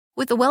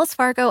With the Wells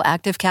Fargo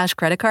Active Cash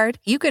Credit Card,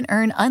 you can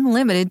earn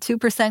unlimited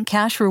 2%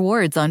 cash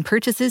rewards on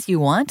purchases you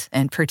want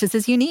and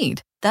purchases you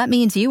need. That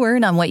means you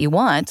earn on what you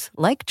want,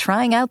 like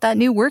trying out that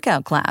new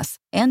workout class,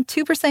 and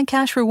 2%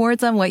 cash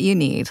rewards on what you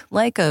need,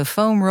 like a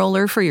foam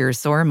roller for your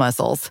sore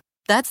muscles.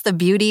 That's the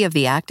beauty of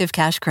the Active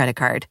Cash Credit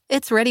Card.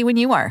 It's ready when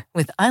you are,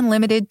 with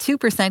unlimited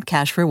 2%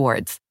 cash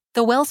rewards.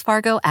 The Wells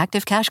Fargo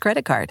Active Cash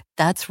Credit Card.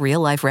 That's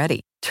real life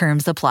ready.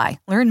 Terms apply.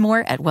 Learn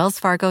more at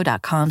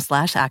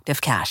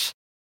wellsfargo.com/activecash.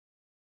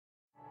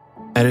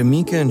 At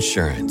Amica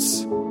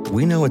Insurance,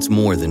 we know it's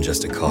more than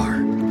just a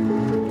car.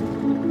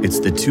 It's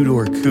the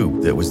two-door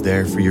coupe that was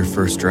there for your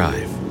first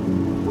drive.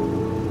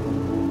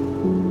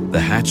 The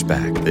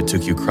hatchback that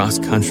took you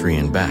cross-country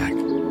and back.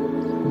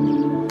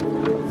 And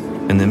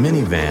the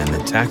minivan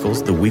that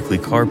tackles the weekly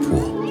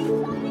carpool.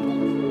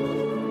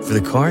 For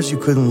the cars you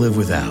couldn't live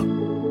without,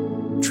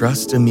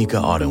 trust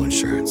Amica Auto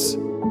Insurance.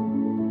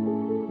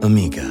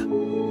 Amica.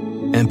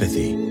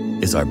 Empathy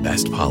is our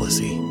best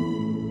policy.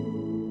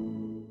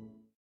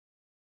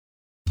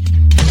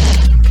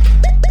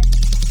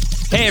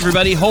 Hey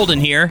everybody, Holden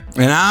here.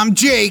 And I'm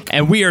Jake.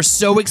 And we are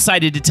so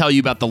excited to tell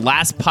you about the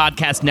Last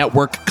Podcast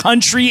Network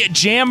Country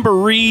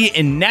Jamboree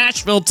in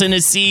Nashville,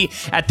 Tennessee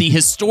at the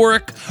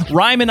historic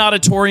Ryman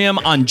Auditorium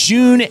on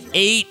June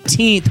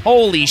 18th.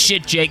 Holy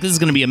shit, Jake, this is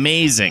going to be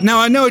amazing. Now,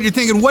 I know what you're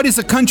thinking. What is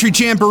a country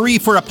jamboree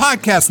for a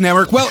podcast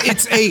network? Well,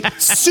 it's a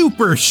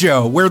super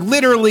show where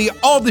literally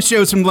all the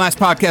shows from the Last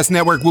Podcast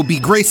Network will be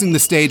gracing the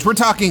stage. We're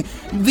talking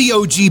the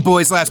OG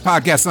Boys Last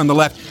Podcast on the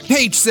left,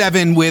 Page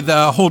 7 with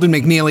Holden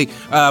McNeely,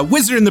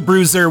 Wizard and the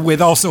Bruiser with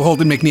also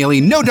Holden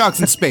McNeely, No Dogs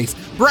in Space,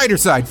 Brighter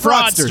Side,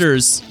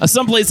 Fraudsters.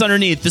 Someplace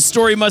underneath, the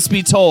story must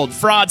be told.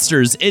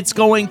 Fraudsters. It's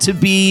going to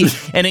be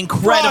an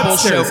incredible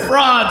show.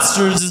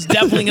 Fraudsters is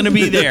definitely going to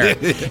be there.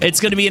 It's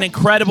going to be an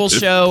incredible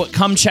show.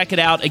 Come check it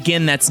out.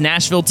 Again, that's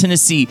Nashville,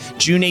 Tennessee,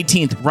 June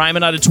 18th,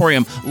 Ryman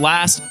Auditorium,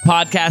 Last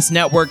Podcast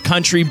Network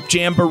Country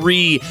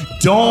Jamboree.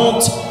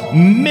 Don't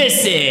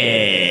miss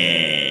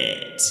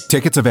it.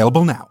 Tickets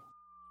available now.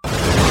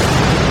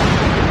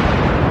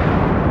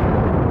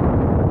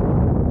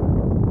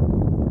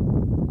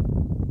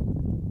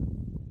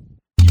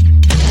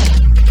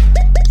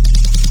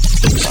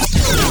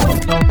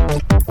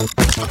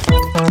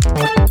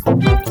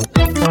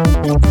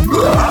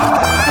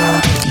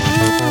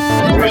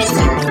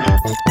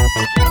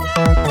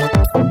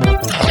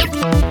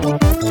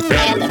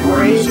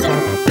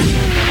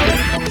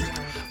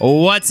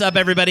 What's up,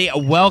 everybody?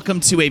 Welcome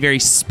to a very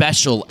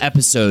special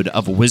episode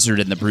of Wizard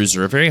and the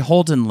Bruiser, a very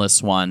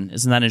Holden-less one.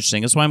 Isn't that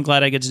interesting? That's why I'm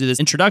glad I get to do this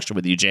introduction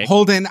with you, Jake.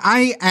 Holden,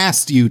 I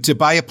asked you to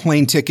buy a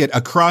plane ticket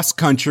across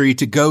country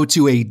to go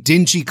to a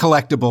dingy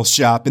collectibles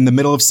shop in the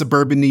middle of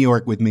suburban New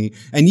York with me,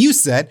 and you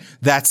said,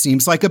 that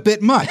seems like a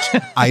bit much.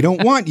 I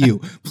don't want you.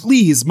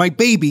 Please, my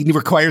baby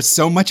requires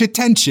so much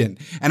attention.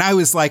 And I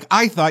was like,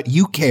 I thought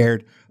you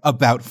cared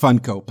about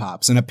Funko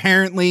Pops. And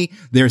apparently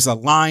there's a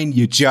line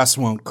you just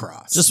won't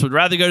cross. Just would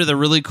rather go to the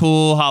really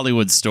cool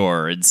Hollywood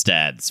store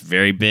instead. It's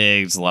very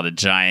big. It's a lot of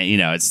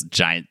giant, it's a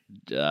giant,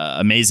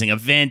 amazing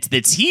event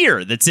that's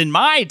here, that's in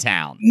my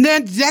town.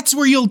 That's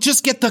where you'll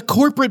just get the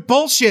corporate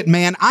bullshit,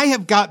 man. I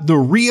have got the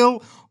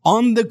real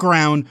on the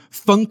ground,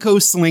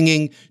 Funko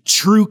slinging,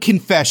 true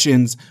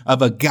confessions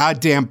of a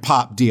goddamn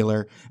pop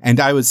dealer. And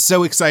I was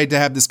so excited to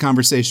have this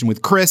conversation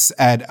with Chris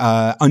at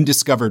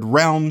Undiscovered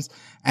Realms.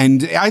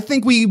 And I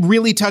think we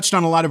really touched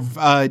on a lot of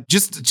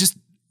just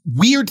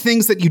weird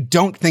things that you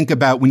don't think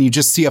about when you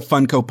just see a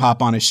Funko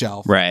Pop on a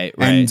shelf. Right.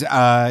 And,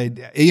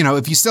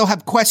 if you still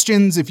have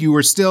questions, if you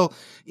were still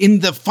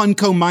in the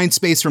Funko mind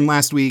space from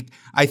last week,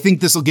 I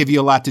think this will give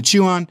you a lot to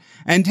chew on.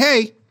 And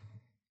hey,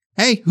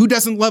 who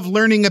doesn't love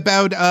learning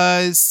about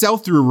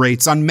sell-through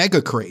rates on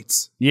mega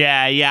crates?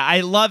 Yeah.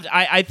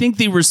 I think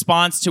the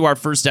response to our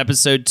first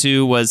episode,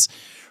 too, was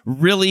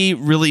really,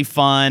 really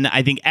fun.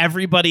 I think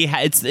everybody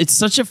it's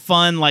such a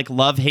fun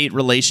love-hate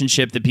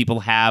relationship that people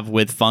have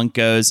with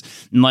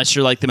Funkos. Unless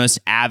you're the most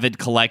avid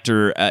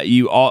collector,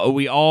 we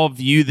all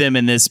view them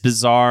in this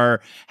bizarre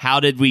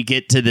how did we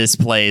get to this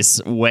place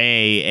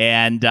way.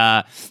 And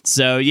I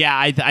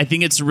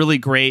think it's really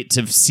great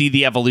to see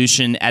the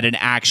evolution at an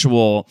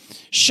actual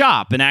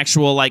shop, an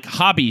actual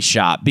hobby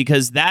shop,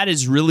 because that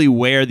is really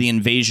where the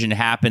invasion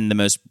happened the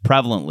most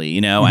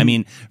prevalently. Mm-hmm. I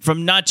mean,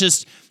 from not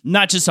just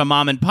a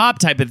mom and pop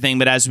type of thing,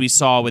 but as we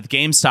saw with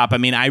GameStop, I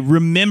mean, I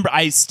remember,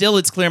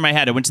 it's clear in my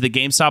head. I went to the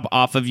GameStop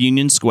off of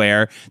Union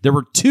Square. There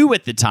were two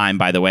at the time,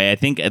 by the way. I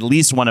think at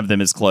least one of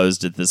them is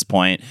closed at this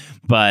point,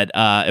 but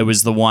it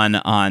was the one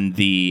on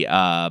the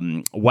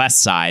west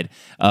side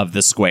of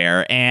the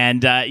square.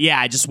 And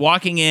just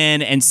walking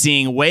in and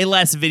seeing way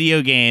less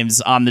video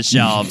games on the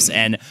shelves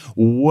and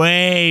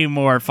way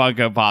more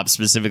Funko Pop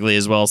specifically,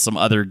 as well as some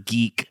other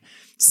geek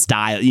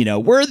style,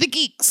 we're the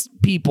geeks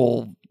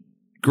people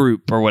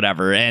group or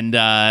whatever, and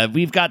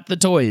we've got the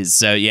toys.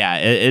 So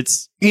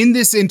it's in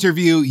this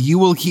interview you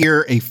will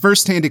hear a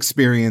firsthand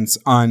experience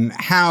on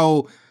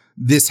how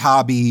this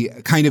hobby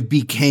kind of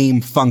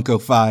became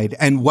Funko-fied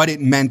and what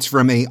it meant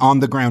from a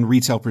on-the-ground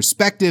retail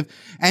perspective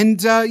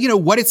and,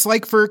 what it's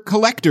like for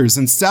collectors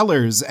and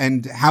sellers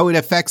and how it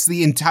affects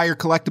the entire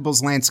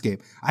collectibles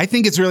landscape. I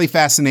think it's really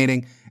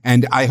fascinating,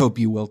 and I hope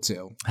you will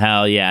too.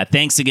 Hell yeah.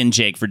 Thanks again,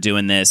 Jake, for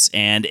doing this,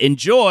 and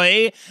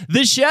enjoy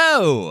the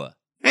show.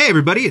 Hey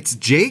everybody, it's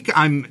Jake.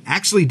 I'm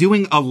actually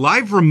doing a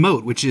live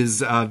remote, which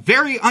is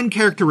very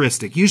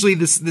uncharacteristic. Usually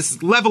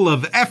this level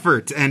of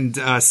effort and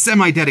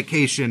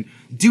semi-dedication,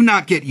 do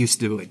not get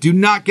used to it. Do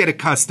not get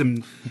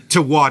accustomed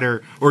to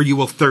water or you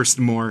will thirst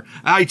more.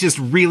 I just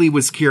really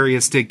was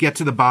curious to get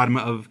to the bottom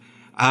of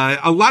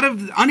a lot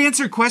of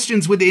unanswered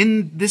questions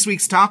within this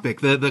week's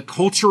topic, the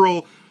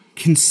cultural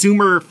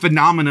consumer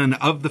phenomenon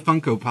of the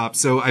Funko Pop.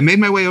 So I made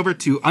my way over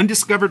to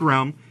Undiscovered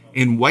Realm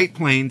in White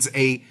Plains,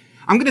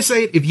 I'm going to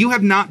say it, if you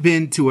have not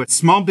been to a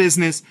small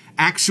business,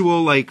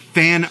 actual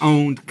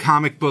fan-owned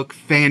comic book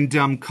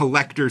fandom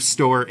collector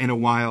store in a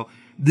while,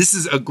 this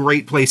is a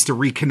great place to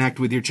reconnect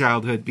with your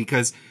childhood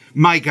because,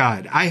 my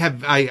God,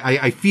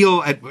 I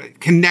feel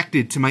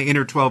connected to my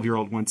inner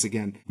 12-year-old once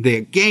again.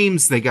 They got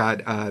games, they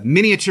got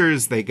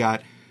miniatures, they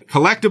got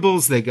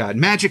collectibles, they got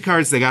magic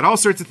cards, they got all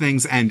sorts of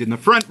things, and in the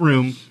front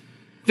room,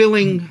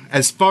 filling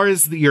as far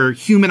as your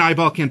human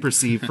eyeball can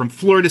perceive, from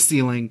floor to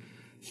ceiling,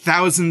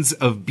 thousands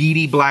of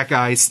beady black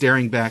eyes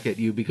staring back at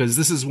you because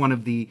this is one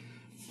of the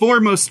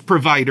foremost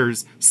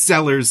providers,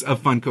 sellers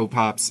of Funko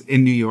Pops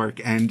in New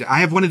York. And I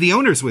have one of the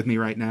owners with me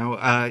right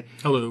now.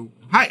 Hello.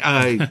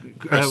 Hi.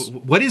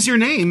 What is your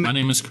name? My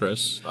name is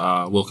Chris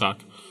Wilcock.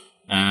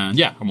 And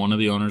yeah, I'm one of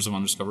the owners of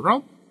Undiscovered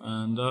Realm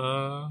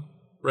and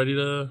ready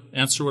to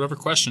answer whatever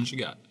questions you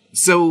got.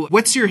 So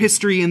what's your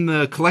history in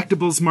the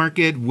collectibles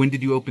market? When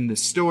did you open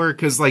this store?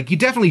 Because, you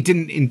definitely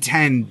didn't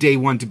intend day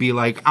one to be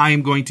I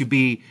am going to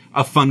be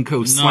a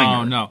Funko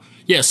slinger. No.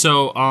 Yeah,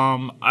 so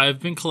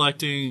I've been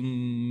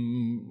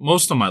collecting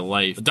most of my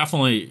life,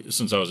 definitely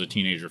since I was a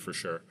teenager for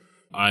sure.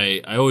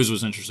 I always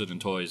was interested in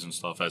toys and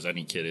stuff, as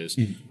any kid is.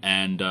 Mm-hmm.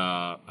 And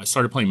I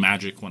started playing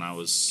Magic when I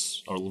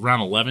was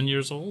around 11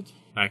 years old,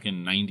 back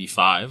in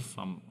 95.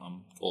 I'm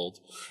old.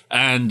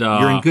 And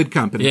you're in good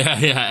company.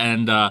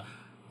 Yeah,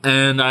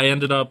 and I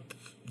ended up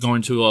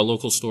going to a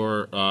local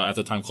store at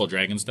the time called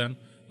Dragon's Den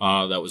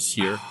that was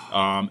here.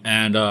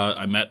 And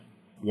I met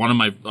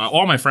one of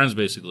all my friends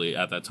basically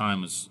at that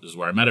time is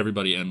where I met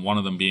everybody, and one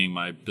of them being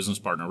my business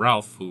partner,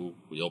 Ralph, who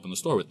we opened the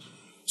store with.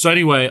 So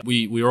anyway,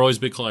 we were always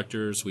big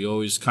collectors. We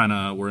always kind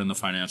of were in the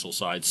financial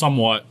side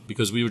somewhat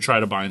because we would try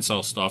to buy and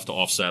sell stuff to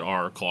offset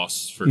our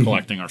costs for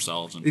collecting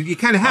ourselves. And, you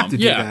kind of have to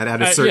do that at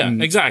a certain...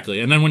 Yeah, exactly.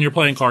 And then when you're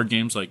playing card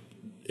games,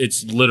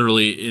 it's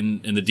literally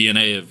in the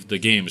DNA of the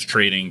game is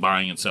trading,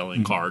 buying and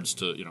selling cards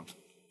to,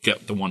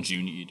 get the ones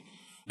you need.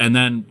 And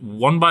then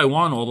one by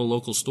one, all the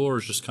local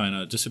stores just kind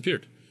of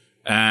disappeared.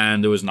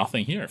 And there was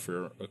nothing here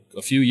for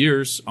a few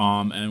years.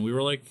 And we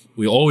were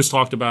we always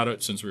talked about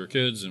it since we were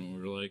kids. And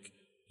we were like,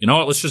 you know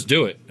what, let's just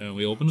do it. And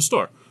we opened a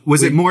store.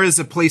 Was it more as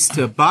a place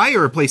to buy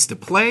or a place to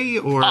play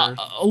or?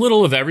 A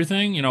little of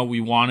everything.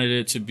 We wanted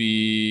it to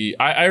be,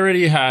 I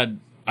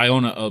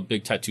own a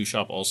big tattoo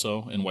shop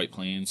also in White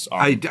Plains.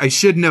 I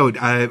should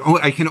note,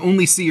 I can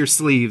only see your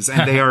sleeves,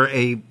 and they are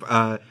a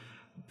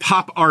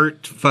pop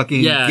art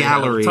fucking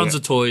gallery. Tons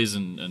of toys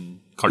and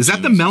cartoons. Is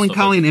that the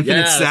Melancholy and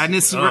Infinite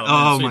Sadness? Oh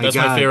my God. That's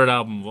my favorite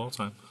album of all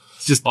time.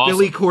 It's just awesome.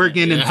 Billy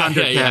Corgan and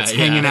Thundercats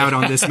hanging out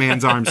on this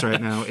man's arms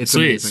right now. It's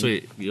amazing.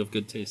 Sweet. You have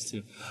good taste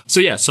too.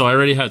 So I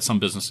already had some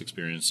business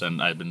experience,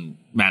 and I've been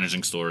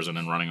managing stores and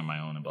then running on my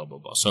own and blah, blah,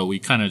 blah. So we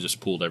kind of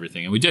just pooled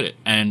everything and we did it.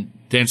 And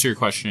to answer your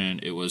question,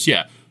 it was,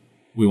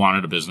 we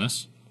wanted a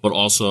business, but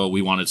also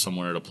we wanted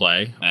somewhere to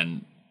play.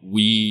 And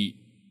we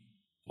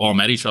all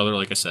met each other,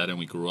 like I said, and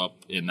we grew up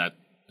in that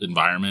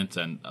environment.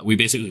 And we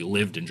basically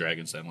lived in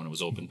Dragon's Den when it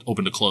was open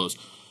to close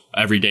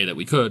every day that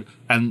we could.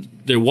 And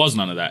there was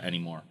none of that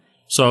anymore.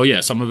 So,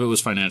 some of it was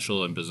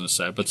financial and business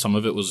side, but some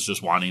of it was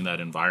just wanting that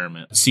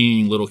environment.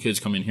 Seeing little kids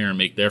come in here and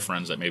make their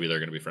friends that maybe they're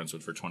going to be friends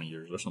with for 20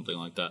 years or something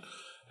like that.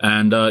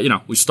 And,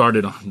 we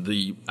started on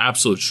the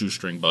absolute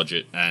shoestring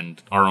budget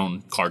and our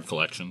own card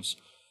collections.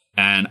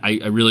 And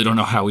I really don't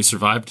know how we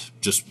survived.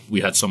 Just we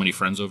had so many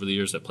friends over the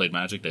years that played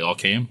Magic. They all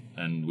came,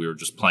 and we were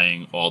just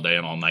playing all day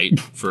and all night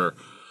for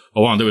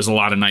a while. There was a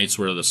lot of nights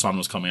where the sun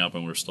was coming up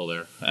and we were still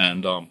there.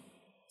 And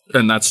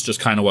that's just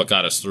kind of what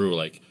got us through.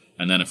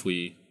 And then if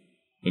we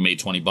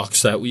made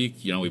 $20 that week,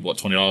 we bought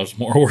 $20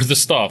 more worth of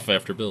stuff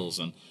after bills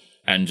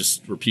and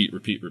just repeat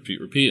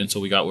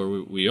until we got where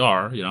we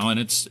are, and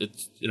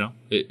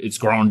it's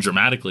grown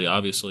dramatically,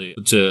 obviously.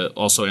 To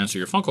also answer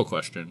your Funko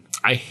question,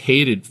 I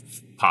hated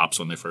Pops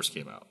when they first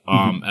came out,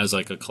 as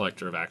a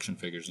collector of action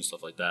figures and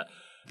stuff like that.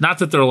 Not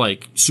that they're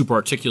super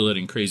articulate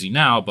and crazy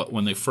now, but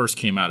when they first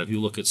came out, if you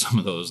look at some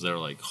of those, they're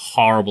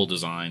horrible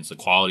designs. The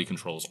quality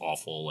control is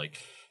awful.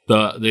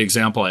 The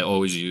example I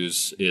always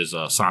use is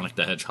Sonic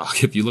the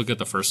Hedgehog. If you look at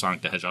the first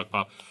Sonic the Hedgehog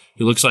Pop,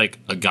 he looks like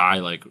a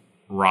guy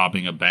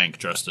robbing a bank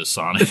dressed as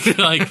Sonic,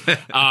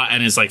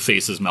 and his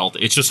face is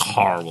melted. It's just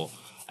horrible.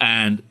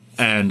 And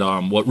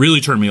what really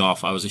turned me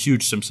off, I was a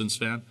huge Simpsons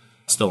fan.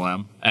 Still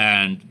am.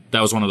 And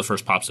that was one of the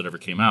first Pops that ever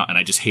came out. And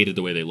I just hated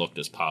the way they looked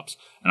as Pops.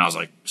 And I was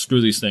like,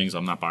 screw these things.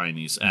 I'm not buying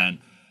these. And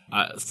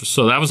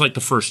so that was like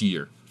the first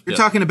year. You're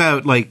talking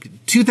about like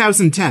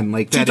 2010,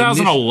 like that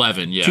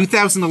 2011, yeah.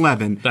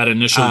 2011. That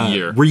initial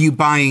year. Were you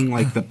buying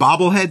like the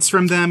bobbleheads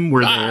from them?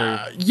 Were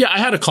there? Yeah, I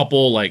had a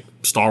couple like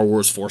Star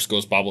Wars Force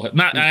Ghost bobbleheads.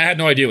 I had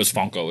no idea it was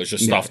Funko. It was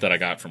just stuff that I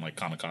got from like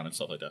Comic-Con and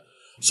stuff like that.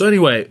 So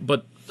anyway,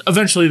 but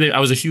eventually I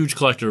was a huge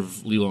collector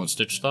of Lilo and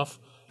Stitch stuff,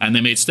 and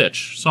they made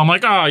Stitch. So I'm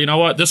like, you know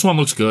what? This one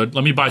looks good.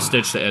 Let me buy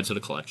Stitch to add to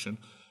the collection.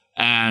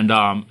 And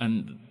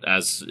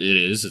as it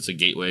is, it's a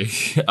gateway.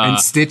 And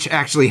Stitch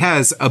actually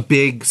has a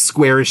big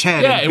squarish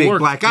head and big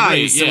black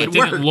eyes. So it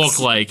didn't look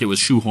like it was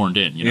shoehorned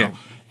in, you know. Yeah.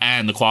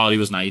 And the quality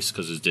was nice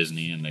because it's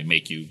Disney, and they're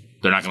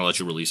not going to let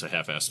you release a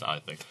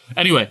half-assed thing.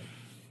 Anyway,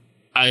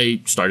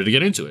 I started to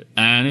get into it,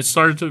 and it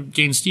started to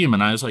gain steam,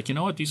 and I was like, you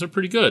know what, these are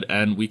pretty good.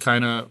 And we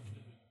kind of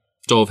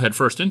dove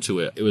headfirst into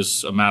it. It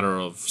was a matter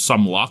of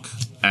some luck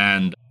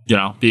and, you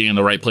know, being in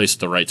the right place at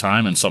the right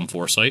time and some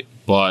foresight.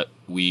 But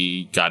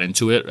we got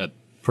into it at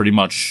pretty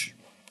much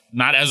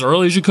not as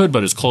early as you could,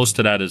 but as close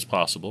to that as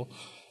possible.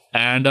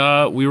 And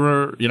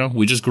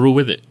we just grew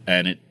with it.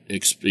 And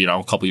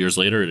a couple years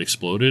later, it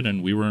exploded,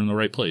 and we were in the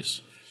right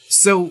place.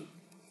 So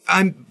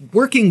I'm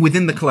working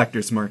within the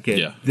collector's market.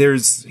 Yeah.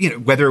 There's,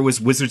 whether it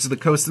was Wizards of the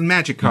Coast and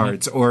Magic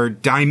cards or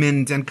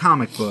Diamond and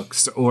comic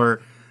books,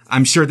 or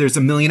I'm sure there's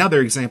a million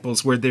other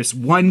examples where there's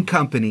one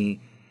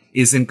company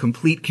is in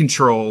complete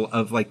control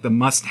of like the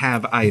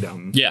must-have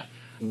item. Yeah.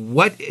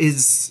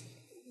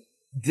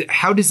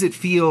 How does it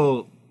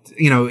feel?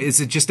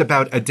 Is it just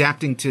about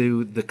adapting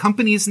to the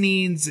company's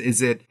needs?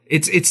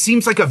 It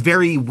seems like a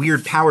very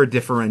weird power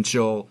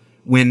differential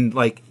when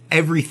like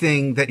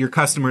everything that your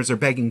customers are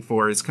begging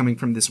for is coming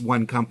from this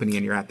one company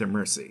and you're at their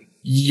mercy.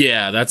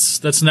 Yeah,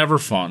 that's never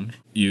fun.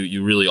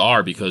 You really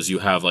are, because you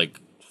have like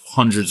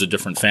hundreds of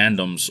different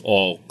fandoms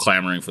all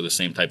clamoring for the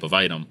same type of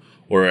item.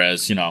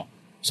 Whereas,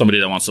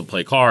 somebody that wants to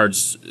play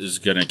cards is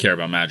going to care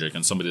about Magic,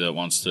 and somebody that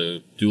wants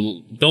to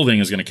do building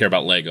is going to care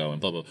about Lego and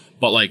blah, blah.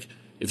 But like,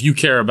 if you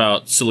care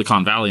about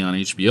Silicon Valley on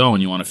HBO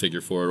and you want a figure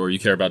for it, or you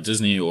care about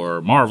Disney or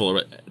Marvel,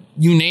 or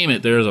you name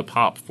it, there's a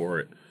pop for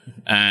it.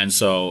 And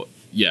so,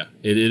 yeah,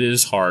 it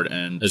is hard.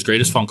 And as great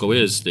as Funko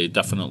is, they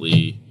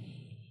definitely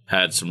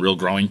had some real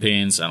growing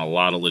pains and a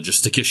lot of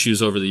logistic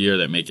issues over the year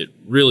that make it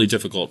really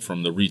difficult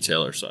from the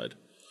retailer side.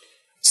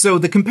 So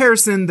the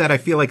comparison that I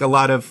feel like a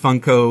lot of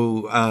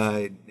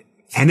Funko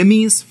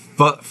enemies,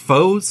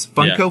 foes,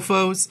 Funko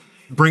foes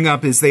bring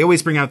up is they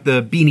always bring out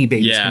the Beanie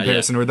Babies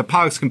comparison or the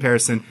Pogs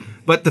comparison.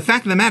 But the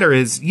fact of the matter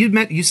is you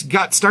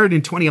got started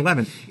in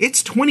 2011.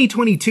 It's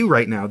 2022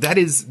 right now. That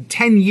is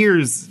 10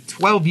 years,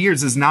 12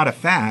 years is not a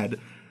fad.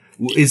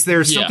 Is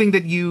there something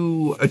that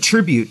you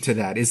attribute to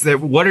that?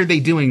 What are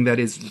they doing that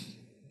is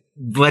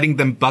letting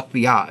them buck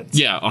the odds?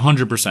 Yeah,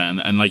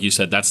 100%. And like you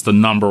said, that's the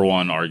number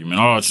one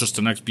argument. Oh, it's just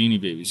the next Beanie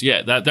Babies.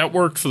 Yeah, that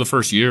worked for the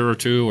first year or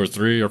two or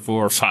 3 or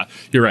 4 or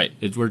 5. You're right.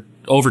 We're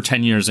over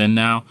 10 years in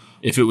now.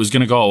 If it was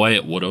going to go away,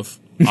 it would have.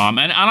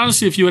 And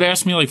honestly, if you had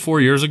asked me like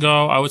 4 years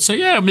ago, I would say,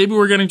 yeah, maybe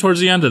we're getting towards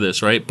the end of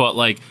this, right? But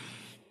like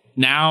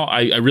now,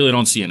 I really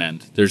don't see an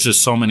end. There's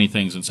just so many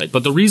things in sight.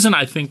 But the reason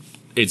I think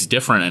it's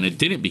different and it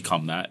didn't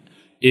become that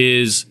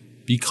is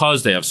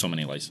because they have so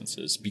many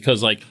licenses.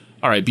 Because like,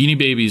 all right, Beanie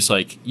Babies,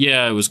 like,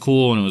 yeah, it was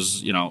cool and it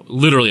was,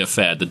 literally a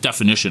fad, the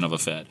definition of a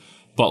fad.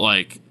 But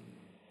like,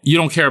 you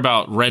don't care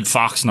about Red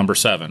Fox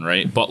 #7,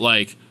 right? But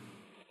like,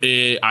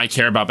 I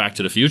care about Back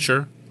to the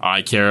Future.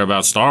 I care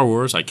about Star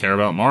Wars. I care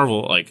about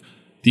Marvel. Like,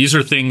 these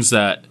are things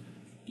that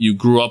you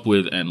grew up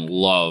with and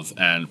love,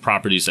 and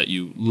properties that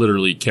you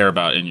literally care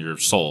about in your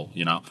soul.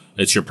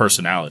 It's your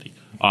personality.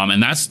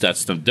 And that's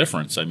the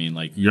difference. I mean,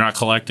 like, you're not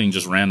collecting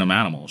just random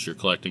animals. You're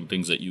collecting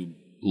things that you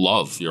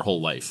love your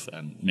whole life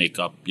and make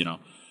up,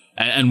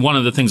 And one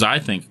of the things I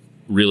think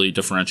really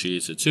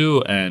differentiates it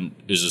too, and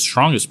is the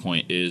strongest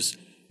point, is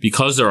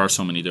because there are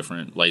so many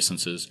different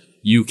licenses,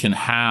 you can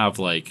have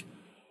like,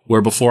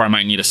 where before I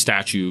might need a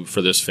statue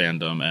for this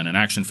fandom and an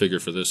action figure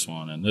for this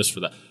one and this for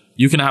that,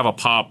 you can have a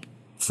pop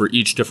for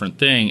each different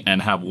thing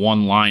and have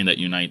one line that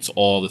unites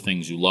all the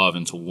things you love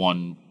into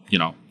one,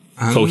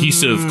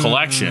 cohesive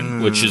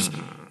collection, which is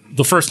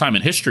the first time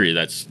in history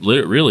that's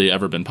really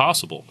ever been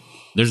possible.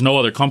 There's no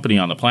other company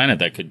on the planet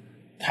that could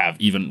have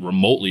even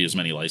remotely as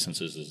many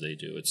licenses as they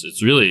do.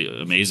 It's really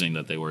amazing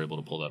that they were able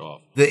to pull that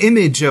off. The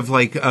image of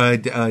like a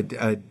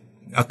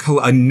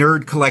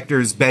nerd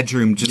collector's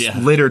bedroom just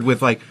littered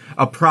with like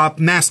a prop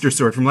Master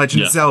Sword from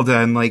Legend of Zelda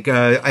and like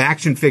an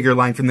action figure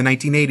line from the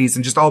 1980s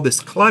and just all this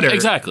clutter.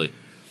 Exactly.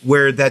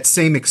 Where that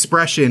same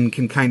expression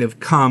can kind of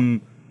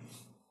come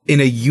in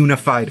a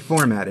unified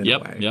format in a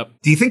way. Yep.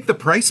 Do you think the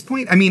price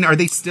point? I mean, are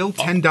they still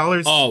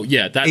 $10? Oh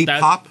yeah, that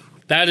pop.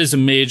 That is a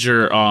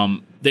major.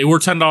 They were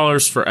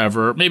 $10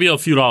 forever. Maybe a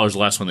few dollars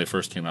less when they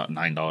first came out.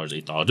 $9,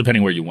 $8,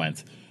 depending where you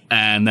went.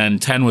 And then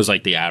 10 was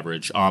like the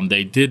average.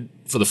 They did,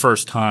 for the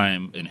first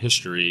time in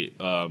history,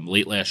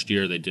 late last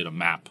year, they did a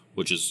MAP,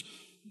 which is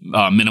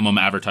minimum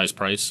advertised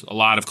price. A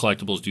lot of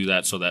collectibles do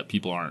that so that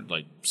people aren't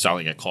like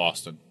selling at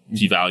cost and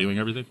devaluing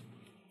everything,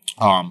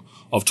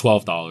 of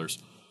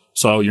 $12.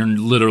 So you're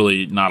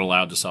literally not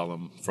allowed to sell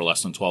them for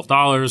less than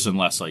 $12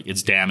 unless like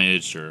it's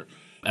damaged, or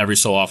every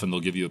so often they'll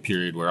give you a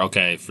period where,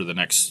 okay, for the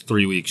next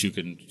 3 weeks you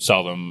can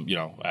sell them,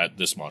 at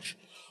this much.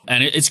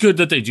 And it's good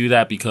that they do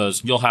that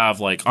because you'll have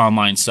like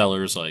online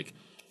sellers, like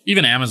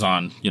even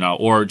Amazon,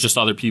 or just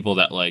other people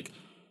that like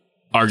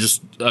are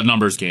just a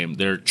numbers game.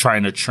 They're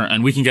trying to churn,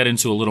 and we can get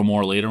into a little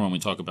more later when we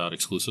talk about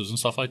exclusives and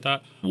stuff like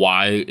that,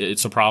 why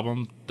it's a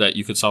problem that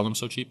you could sell them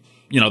so cheap.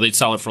 They'd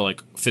sell it for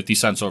like 50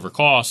 cents over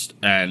cost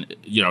and,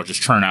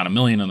 just churn out 1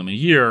 million of them a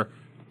year.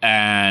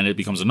 And it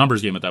becomes a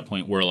numbers game at that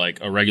point where like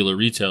a regular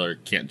retailer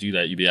can't do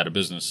that. You'd be out of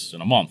business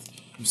in a month.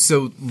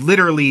 So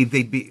literally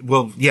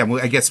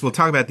I guess we'll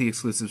talk about the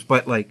exclusives,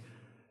 but like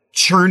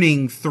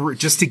churning through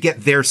just to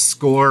get their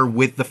score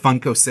with the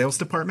Funko sales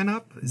department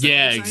up?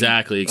 Yeah,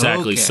 exactly.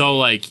 Okay. So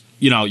like,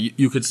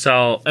 you could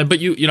sell, but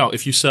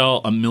if you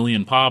sell 1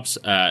 million pops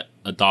at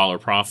 $1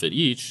 profit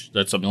each,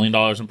 that's $1 million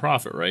in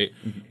profit, right?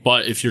 Mm-hmm.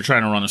 But if you're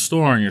trying to run a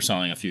store and you're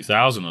selling a few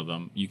thousand of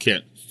them, you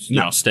can't,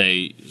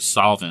 stay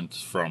solvent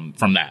from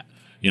that.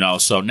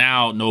 So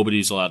now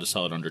nobody's allowed to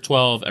sell it under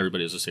 12.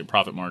 Everybody has the same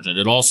profit margin.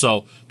 It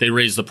also, they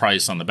raised the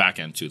price on the back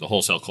end too. The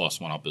wholesale cost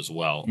went up as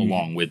well,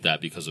 along with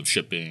that because of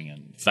shipping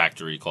and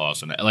factory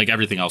costs and like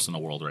everything else in the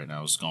world right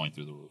now is going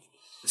through the roof.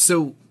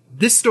 So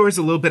this store is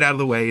a little bit out of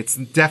the way. It's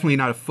definitely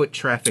not a foot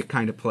traffic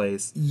kind of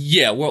place.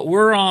 Yeah, well,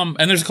 we're and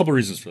there's a couple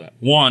reasons for that.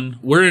 One,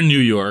 we're in New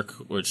York,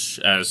 which,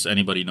 as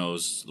anybody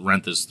knows,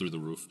 rent is through the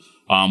roof.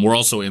 We're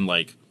also in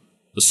like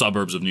the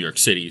suburbs of New York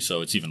City,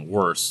 so it's even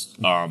worse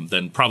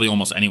than probably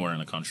almost anywhere in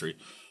the country.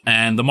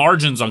 And the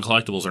margins on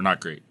collectibles are not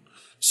great.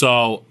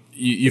 So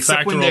you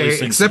factor all these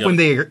things except when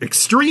they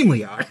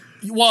extremely are.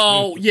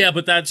 Well, yeah,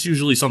 but that's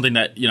usually something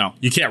that,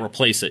 you can't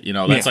replace it.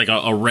 That's like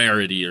a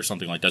rarity or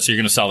something like that. So you're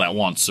going to sell that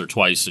once or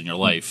twice in your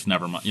life.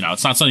 Never mind.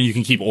 It's not something you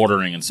can keep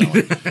ordering and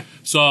selling.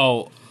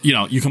 So,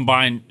 you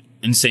combine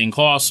insane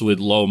costs with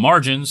low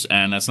margins,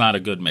 and that's not a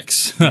good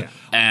mix. Yeah.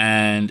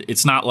 And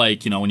it's not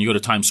like, when you go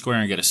to Times Square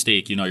and get a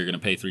steak, you're going to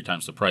pay 3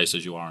 times the price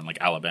as you are in like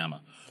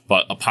Alabama.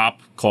 But a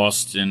pop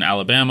costs in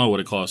Alabama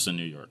what it costs in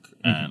New York,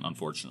 and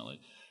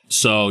unfortunately.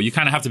 So you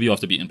kind of have to be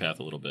off the beaten path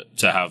a little bit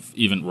to have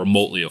even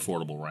remotely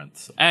affordable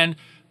rent. And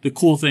the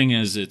cool thing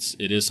is it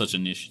is such a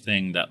niche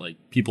thing that like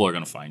people are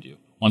going to find you.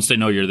 Once they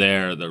know you're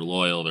there, they're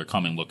loyal, they're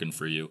coming looking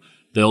for you.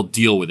 They'll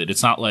deal with it.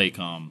 It's not like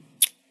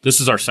this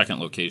is our second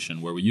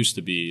location where we used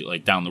to be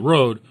like down the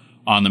road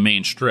on the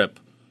main strip,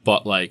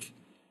 but like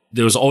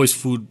there was always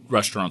food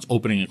restaurants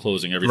opening and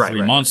closing every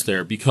 3 months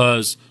there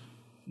because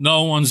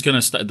no one's going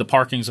to the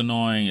parking's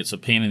annoying. It's a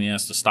pain in the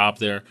ass to stop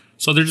there.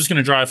 So they're just going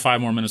to drive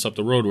 5 more minutes up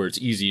the road where it's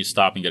easy to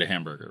stop and get a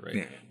hamburger, right?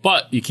 Yeah.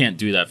 But you can't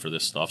do that for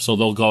this stuff. So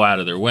they'll go out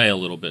of their way a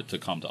little bit to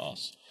come to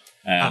us.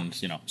 And,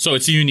 so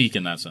it's unique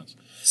in that sense.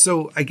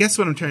 So I guess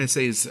what I'm trying to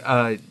say is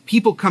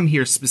people come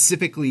here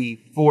specifically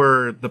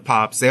for the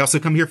pops. They also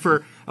come here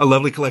for a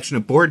lovely collection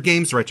of board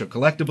games, retro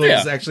collectibles.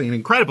 Yeah. Actually an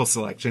incredible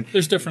selection.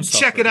 There's different stuff.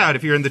 Check it out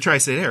if you're in the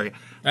tri-state area.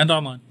 And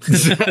online.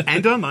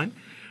 And online.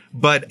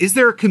 But is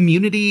there a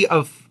community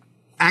of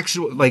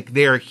actual, like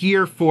they're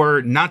here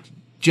for not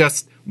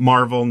just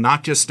Marvel,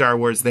 not just Star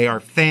Wars, they are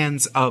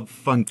fans of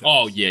Funko?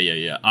 Oh,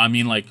 yeah. I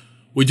mean, like,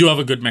 we do have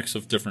a good mix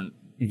of different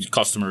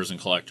customers and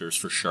collectors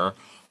for sure.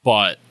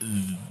 But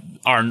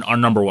our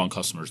number one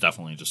customer is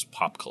definitely just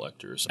pop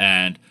collectors.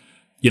 And,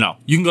 you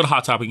can go to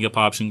Hot Topic and get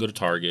pops. You can go to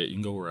Target. You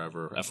can go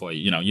wherever. FY,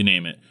 you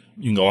name it.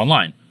 You can go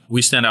online.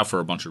 We stand out for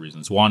a bunch of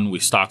reasons. One, we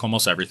stock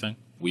almost everything.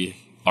 We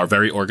are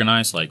very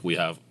organized. Like, we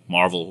have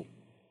Marvel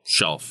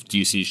shelf,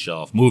 DC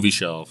shelf, movie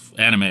shelf,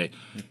 anime,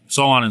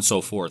 so on and so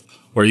forth.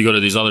 Where you go to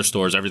these other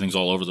stores, everything's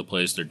all over the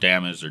place. They're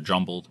damaged. They're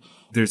jumbled.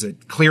 There's a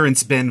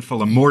clearance bin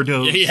full of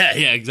Mordos. Yeah,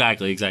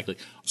 exactly.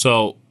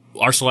 So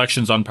our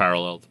selection's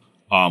unparalleled.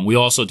 We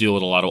also deal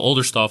with a lot of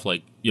older stuff,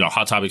 like,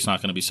 Hot Topic's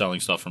not going to be selling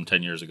stuff from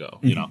 10 years ago,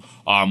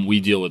 We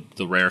deal with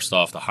the rare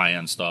stuff, the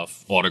high-end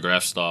stuff,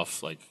 autograph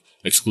stuff, like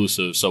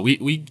exclusive. So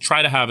we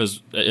try to have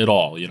it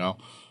all,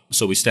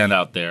 So we stand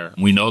out there.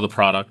 We know the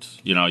product.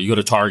 You go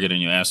to Target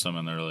and you ask them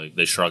and they're like,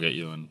 they shrug at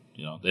you and,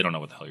 they don't know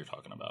what the hell you're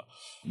talking about.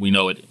 We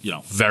know it,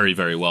 very,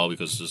 very well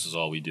because this is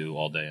all we do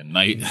all day and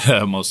night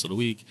most of the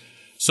week.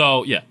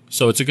 So, yeah.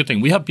 So it's a good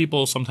thing. We have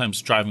people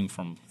sometimes driving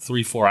from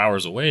 3-4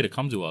 hours away to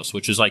come to us,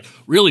 which is like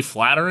really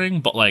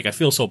flattering, but like I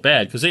feel so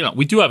bad because,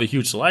 we do have a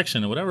huge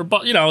selection and whatever,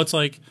 but, it's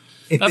like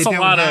if that's they a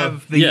lot have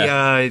of the.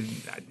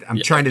 I'm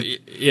trying to.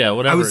 Yeah,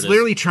 whatever. I was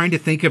literally trying to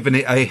think of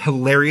a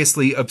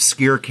hilariously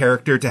obscure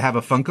character to have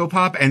a Funko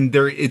Pop, and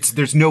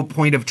there's no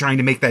point of trying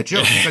to make that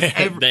joke.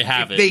 They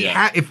have it.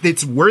 If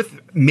it's worth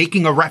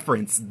making a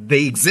reference,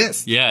 they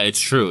exist. Yeah, it's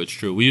true.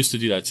 We used to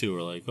do that too.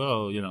 We're like,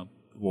 oh,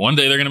 one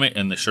day they're gonna make,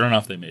 and sure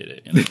enough, they made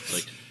it. It's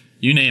like,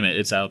 you name it,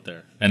 it's out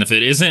there. And if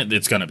it isn't,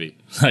 it's gonna be.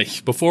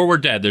 Like, before we're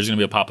dead, there's gonna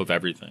be a pop of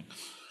everything.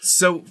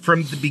 So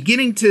from the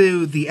beginning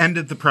to the end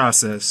of the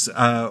process,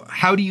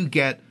 how do you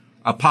get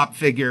a pop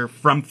figure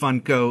from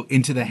Funko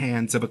into the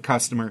hands of a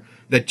customer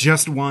that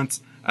just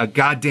wants a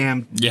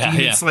goddamn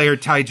Demon Slayer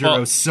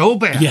Taijiro so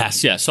bad.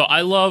 Yes. So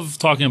I love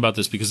talking about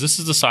this because this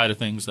is the side of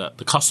things that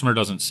the customer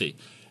doesn't see.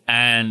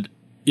 And,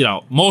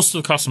 most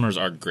of the customers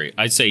are great.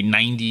 I'd say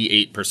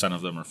 98%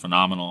 of them are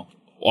phenomenal,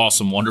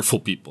 awesome, wonderful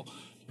people.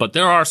 But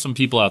there are some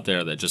people out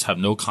there that just have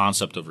no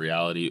concept of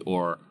reality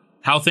or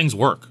how things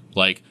work.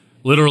 Like,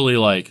 literally,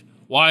 like,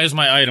 why is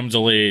my item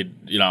delayed?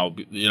 What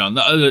do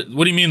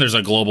you mean there's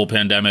a global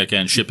pandemic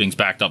and shipping's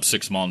backed up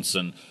 6 months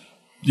and,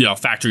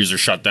 factories are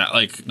shut down?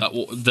 Like,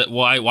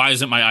 why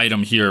isn't my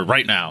item here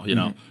right now?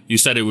 You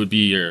said it would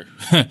be here.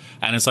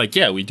 And it's like,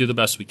 yeah, we do the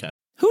best we can.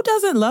 Who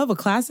doesn't love a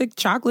classic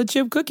chocolate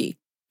chip cookie?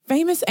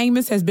 Famous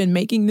Amos has been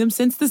making them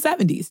since the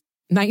 70s,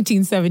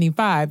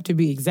 1975 to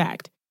be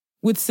exact.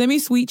 With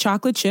semi-sweet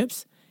chocolate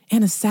chips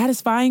and a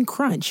satisfying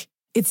crunch,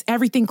 it's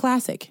everything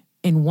classic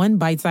in one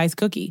bite-sized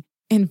cookie.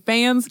 And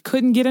fans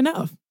couldn't get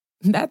enough.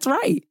 That's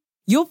right.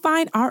 You'll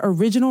find our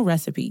original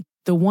recipe,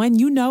 the one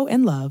you know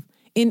and love,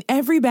 in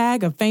every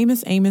bag of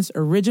Famous Amos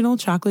original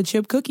chocolate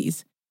chip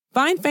cookies.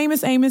 Find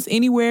Famous Amos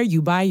anywhere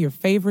you buy your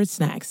favorite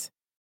snacks.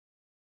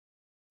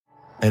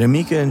 At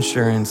Amica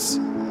Insurance,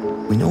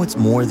 we know it's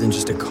more than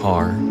just a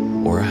car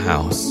or a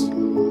house.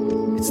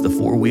 It's the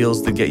four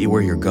wheels that get you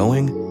where you're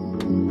going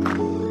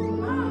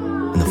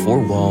and the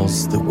four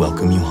walls that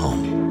welcome you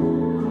home.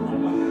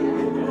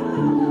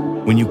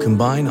 When you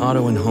combine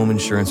auto and home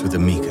insurance with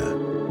Amica,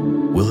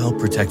 we'll help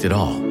protect it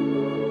all.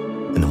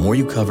 And the more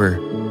you cover,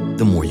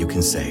 the more you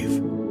can save.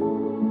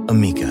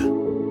 Amica.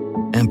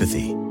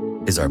 Empathy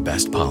is our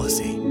best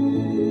policy.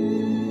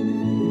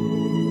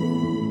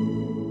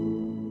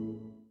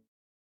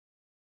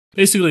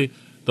 Basically,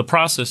 the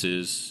process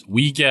is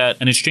we get,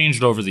 and it's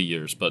changed over the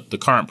years, but the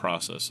current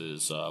process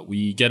is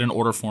we get an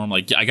order form.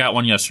 Like I got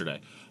one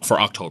yesterday for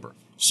October.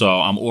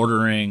 So I'm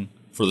ordering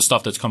for the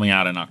stuff that's coming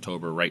out in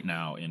October right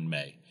now in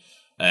May.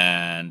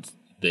 And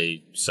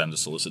they send a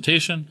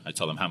solicitation. I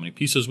tell them how many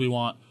pieces we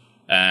want,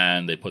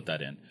 and they put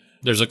that in.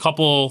 There's a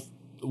couple,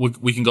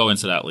 we can go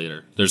into that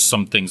later. There's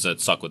some things that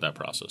suck with that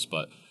process.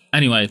 But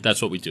anyway,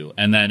 that's what we do.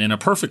 And then in a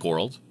perfect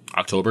world,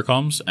 October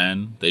comes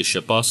and they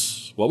ship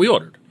us what we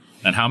ordered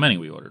and how many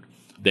we ordered.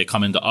 They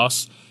come into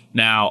us.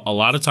 Now, a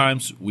lot of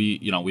times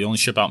we only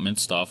ship out mint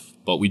stuff,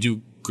 but we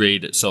do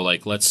grade it. So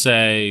like, let's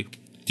say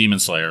Demon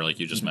Slayer, like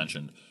you just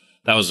mentioned,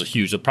 that was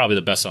probably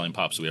the best selling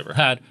pops we ever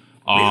had.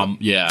 Really?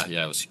 Yeah,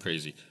 it was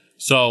crazy.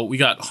 So we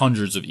got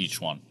hundreds of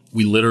each one.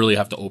 We literally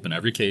have to open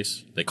every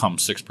case. They come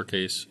 6 per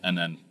case, and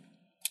then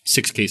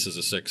 6 cases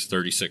of 6,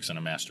 36 in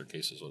a master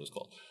case is what it's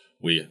called.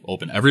 We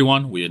open every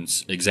one. We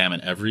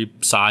examine every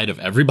side of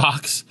every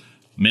box.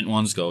 Mint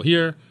ones go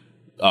here.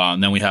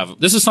 And then we have,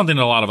 this is something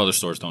that a lot of other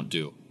stores don't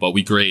do, but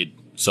we grade.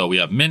 So we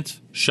have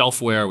mint,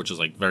 shelfware, which is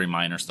like very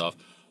minor stuff,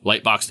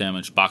 light box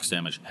damage,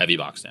 heavy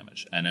box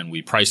damage. And then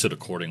we price it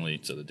accordingly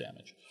to the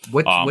damage.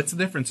 What's the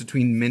difference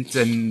between mint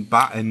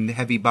and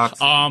heavy box?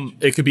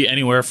 It could be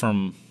anywhere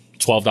from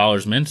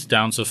 $12 mint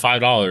down to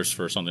 $5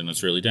 for something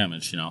that's really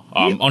damaged,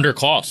 under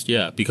cost.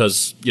 Yeah.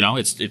 Because,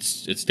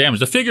 it's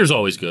damaged. The figure's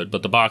always good,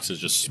 but the box is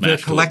just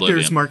smashed. The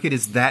collector's market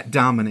is that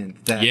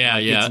dominant. That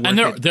And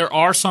there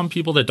are some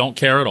people that don't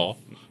care at all.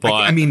 But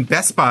I mean,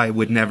 Best Buy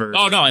would never.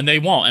 Oh no, and they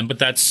won't. But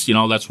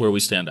that's where we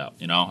stand out.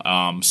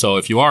 So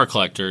if you are a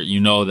collector, you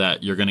know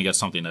that you're going to get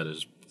something that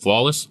is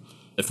flawless.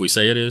 If we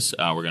say it is,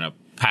 we're going to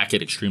pack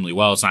it extremely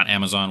well. It's not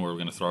Amazon where we're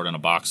going to throw it in a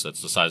box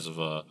that's the size of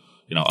a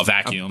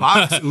vacuum. A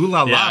box, ooh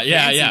la la,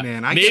 yeah.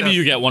 Man. Maybe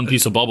you get one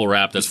piece of bubble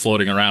wrap that's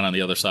floating around on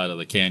the other side of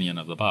the canyon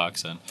of the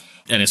box, and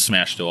it's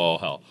smashed to all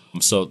hell.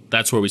 So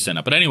that's where we stand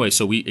up. But anyway,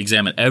 so we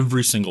examine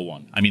every single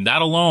one. I mean,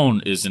 that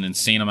alone is an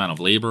insane amount of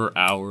labor,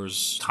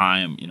 hours,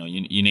 time,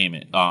 you name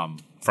it,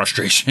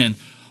 frustration,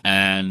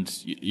 and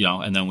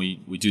then we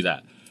do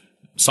that.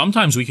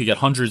 Sometimes we could get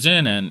hundreds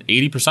in, and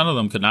 80% of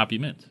them could not be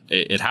mint.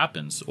 It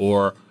happens,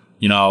 or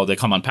they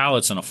come on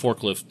pallets and a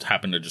forklift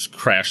happened to just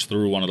crash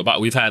through one of the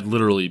boxes. We've had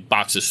literally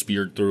boxes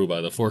speared through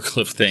by the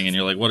forklift thing, and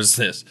you're like, what is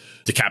this?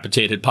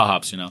 Decapitated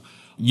pops,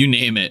 You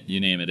name it,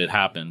 it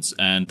happens.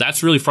 And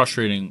that's really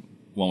frustrating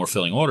when we're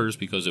filling orders,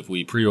 because if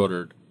we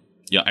pre-ordered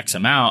X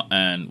amount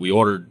and we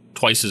ordered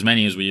twice as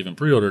many as we even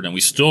pre-ordered and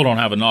we still don't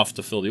have enough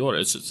to fill the order,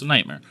 it's a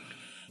nightmare.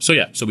 So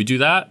we do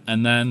that,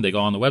 and then they go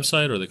on the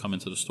website or they come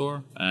into the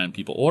store and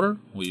people order.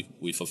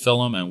 We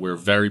fulfill them, and we're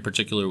very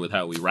particular with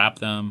how we wrap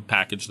them,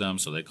 package them,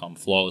 so they come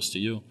flawless to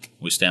you.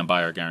 We stand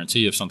by our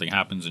guarantee. If something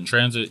happens in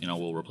transit,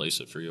 we'll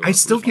replace it for you. I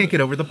still can't get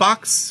over the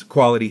box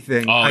quality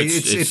thing. Oh, it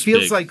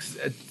feels big. Like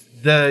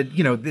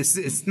this.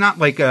 It's not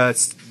like a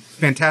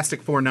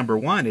Fantastic Four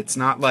 #1. It's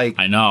not like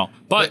I know,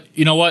 but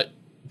you know what?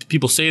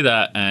 People say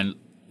that, and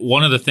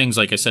one of the things,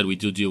 like I said, we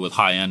do deal with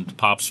high-end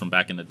pops from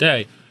back in the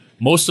day.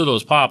 Most of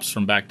those pops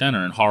from back then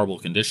are in horrible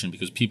condition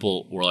because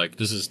people were like,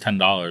 this is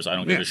 $10. I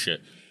don't give a shit.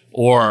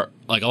 Or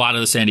like a lot of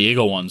the San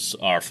Diego ones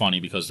are funny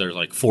because there's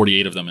like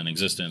 48 of them in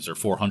existence or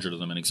 400 of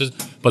them in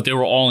existence. But they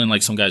were all in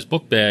like some guy's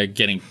book bag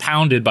getting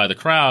pounded by the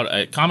crowd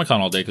at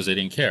Comic-Con all day because they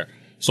didn't care.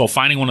 So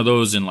finding one of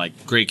those in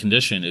like great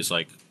condition is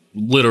like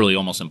literally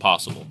almost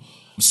impossible.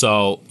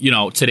 So,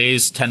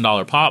 today's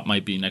 $10 pop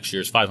might be next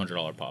year's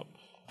 $500 pop.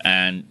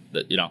 And,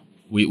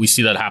 we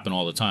see that happen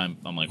all the time.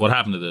 I'm like, what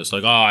happened to this?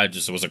 Like,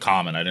 it was a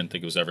comment. I didn't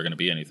think it was ever going to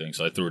be anything.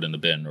 So I threw it in the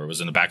bin, or it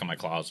was in the back of my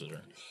closet.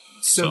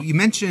 So you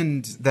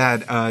mentioned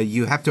that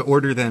you have to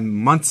order them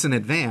months in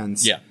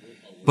advance. Yeah.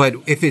 But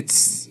if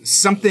it's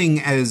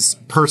something as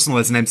personal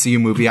as an MCU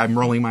movie, I'm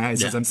rolling my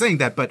eyes as I'm saying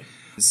that, but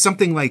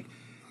something like,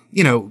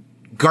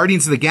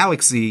 Guardians of the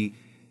Galaxy,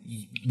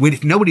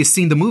 if nobody's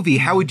seen the movie,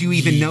 how would you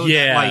even know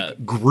that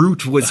like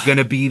Groot was going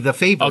to be the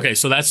favorite? Okay,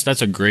 so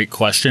that's a great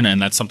question,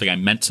 and that's something I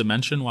meant to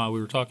mention while we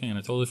were talking, and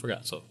I totally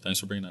forgot. So thanks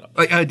for bringing that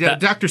up.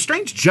 Doctor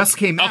Strange just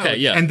came out,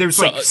 and there's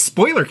so,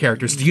 spoiler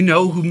characters. Do you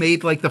know who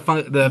made like the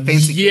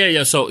fancy?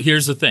 Yeah. So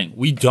here's the thing: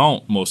 we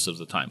don't most of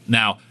the time.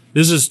 Now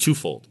this is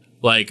twofold.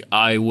 Like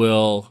I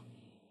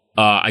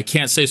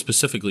can't say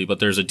specifically, but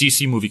there's a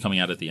DC movie coming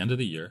out at the end of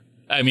the year.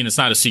 I mean, it's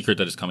not a secret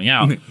that it's coming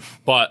out,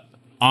 but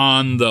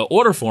on the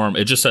order form,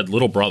 it just said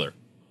Little Brother.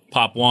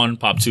 Pop 1,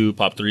 Pop 2,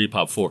 Pop 3,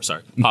 Pop 4,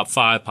 Pop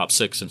 5, Pop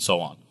 6, and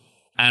so on.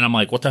 And I'm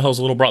like, what the hell's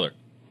Little Brother?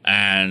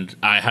 And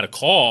I had a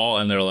call,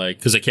 and they're like,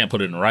 because they can't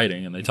put it in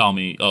writing, and they tell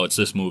me, oh, it's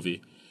this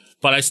movie.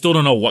 But I still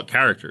don't know what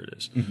character it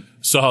is. Mm-hmm.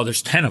 So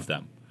there's 10 of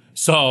them.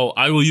 So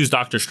I will use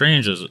Doctor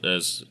Strange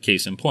as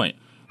case in point.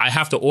 I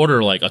have to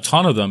order like a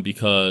ton of them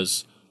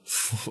because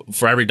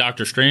for every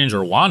Doctor Strange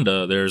or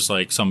Wanda, there's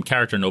like some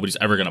character nobody's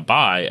ever going to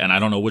buy, and I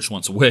don't know which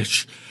one's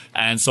which.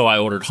 And so I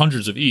ordered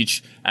hundreds of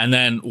each, and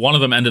then one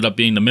of them ended up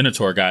being the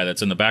Minotaur guy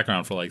that's in the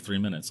background for like 3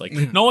 minutes. Like,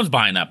 no one's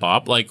buying that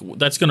pop. Like, we're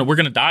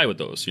gonna die with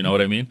those. You know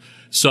what I mean?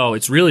 So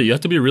it's really, you have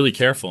to be really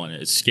careful in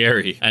it. It's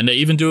scary. And they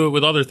even do it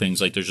with other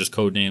things. Like, there's just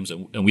code names,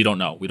 and we don't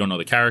know. We don't know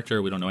the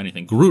character. We don't know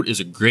anything. Groot is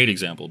a great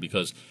example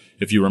because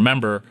if you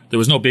remember, there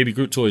was no Baby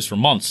Groot toys for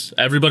months.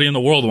 Everybody in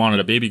the world wanted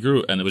a Baby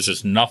Groot, and there was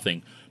just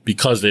nothing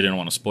because they didn't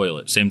want to spoil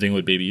it. Same thing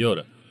with Baby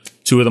Yoda.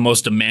 Two of the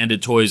most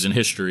demanded toys in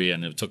history,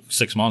 and it took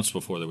 6 months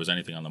before there was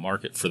anything on the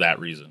market for that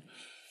reason.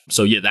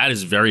 So yeah, that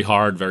is very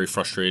hard, very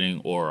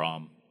frustrating, or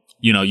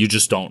you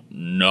just don't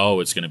know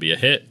it's going to be a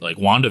hit. Like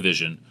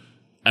WandaVision,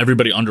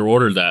 everybody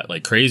underordered that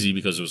like crazy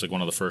because it was like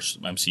one of the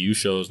first MCU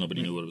shows.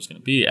 Nobody knew what it was going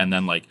to be, and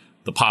then like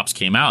the pops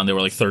came out and they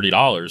were like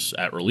 $30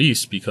 at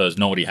release because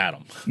nobody had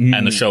them,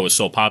 and the show was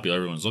so popular,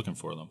 everyone was looking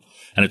for them.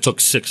 And it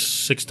took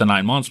six to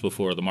 9 months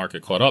before the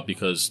market caught up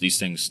because these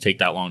things take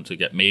that long to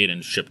get made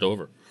and shipped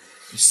over.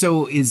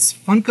 So is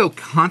Funko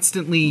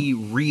constantly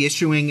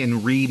reissuing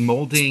and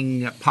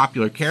remolding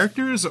popular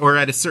characters, or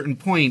at a certain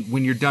point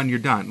when you're done, you're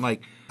done?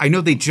 Like, I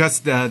know they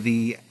just, Alex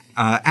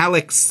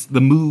the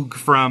Moog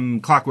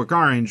from Clockwork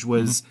Orange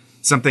was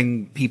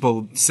something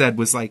people said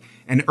was like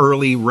an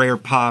early rare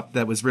pop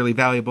that was really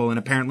valuable, and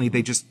apparently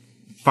they just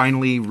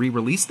finally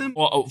re-released them?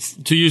 Well,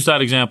 to use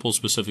that example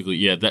specifically,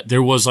 yeah,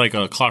 there was like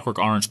a Clockwork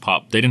Orange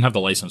pop. They didn't have the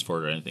license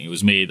for it or anything. It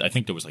was made, I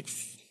think there was like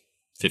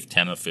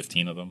 10 or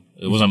 15 of them.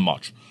 It wasn't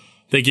much.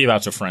 They gave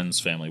out to friends,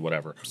 family,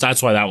 whatever. So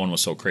that's why that one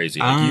was so crazy.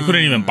 Like, you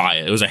couldn't even buy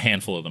it. It was a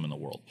handful of them in the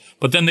world.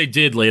 But then they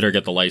did later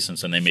get the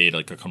license, and they made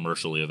like a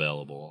commercially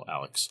available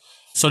Alex.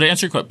 So to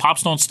answer your question,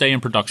 pops don't stay in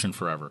production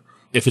forever.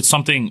 If it's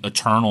something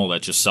eternal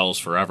that just sells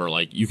forever,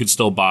 like you could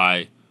still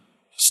buy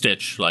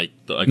Stitch, like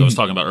I was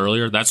talking about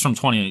earlier. That's from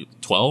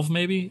 2012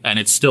 maybe, and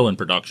it's still in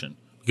production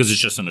because it's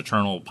just an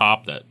eternal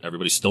pop that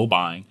everybody's still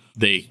buying.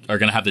 They are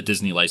going to have the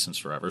Disney license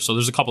forever. So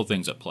there's a couple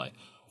things at play.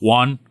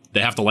 One,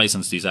 they have to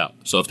license these out.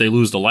 So if they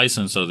lose the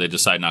license or they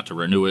decide not to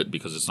renew it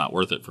because it's not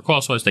worth it for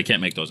cost-wise, they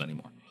can't make those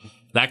anymore.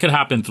 That could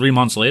happen 3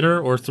 months later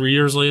or 3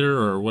 years later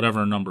or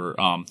whatever number.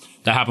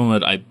 That happened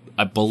with,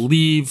 I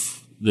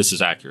believe this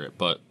is accurate,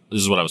 but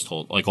this is what I was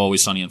told. Like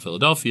Always Sunny in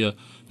Philadelphia,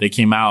 they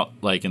came out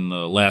like in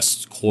the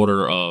last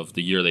quarter of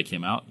the year they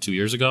came out, 2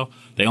 years ago.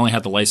 They only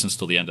had the license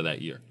till the end of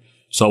that year.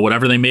 So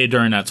whatever they made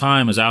during that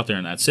time is out there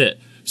and that's it.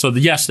 So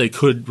yes, they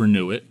could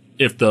renew it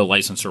if the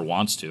licensor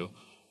wants to,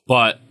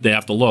 but they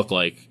have to look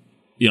like,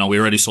 we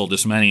already sold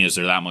this many. Is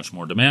there that much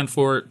more demand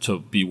for it to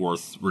be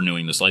worth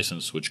renewing this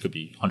license, which could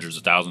be hundreds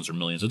of thousands or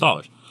millions of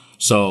dollars?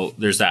 So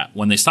there's that.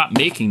 When they stop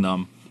making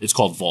them, it's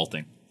called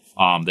vaulting.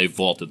 They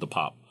vaulted the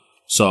pop.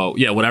 So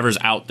yeah, whatever's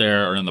out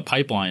there or in the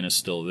pipeline is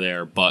still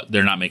there, but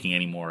they're not making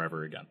any more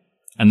ever again.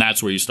 And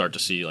that's where you start to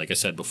see, like I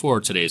said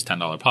before, today's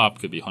 $10 pop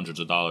could be hundreds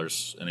of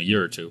dollars in a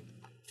year or two.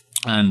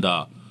 And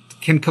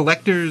can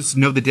collectors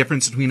know the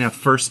difference between a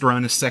first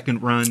run, a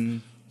second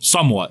run?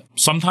 Somewhat.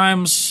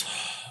 Sometimes.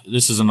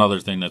 This is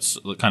another thing that's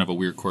kind of a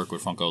weird quirk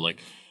with Funko.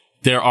 Like,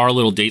 there are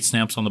little date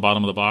stamps on the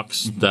bottom of the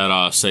box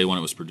that say when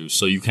it was produced,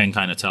 so you can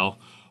kind of tell.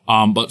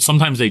 But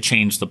sometimes they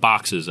change the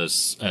boxes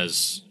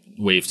as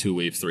Wave 2,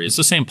 Wave 3. It's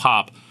the same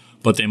pop,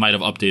 but they might have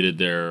updated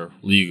their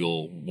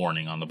legal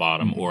warning on the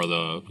bottom or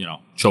the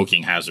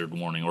choking hazard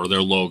warning or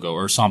their logo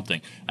or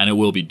something, and it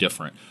will be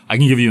different. I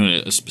can give you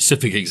a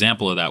specific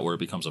example of that where it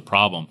becomes a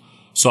problem.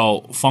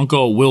 So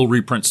Funko will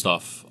reprint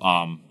stuff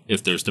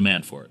if there's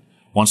demand for it.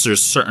 Once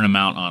there's a certain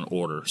amount on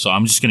order. So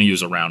I'm just going to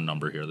use a round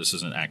number here. This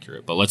isn't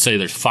accurate. But let's say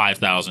there's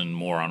 5,000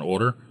 more on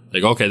order.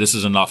 They go, okay, this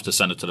is enough to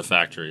send it to the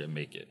factory and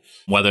make it.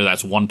 Whether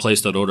that's one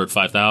place that ordered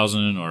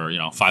 5,000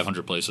 or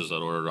 500 places that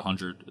ordered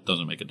 100, it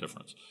doesn't make a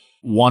difference.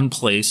 One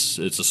place,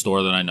 it's a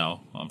store that I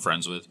know, I'm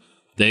friends with,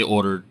 they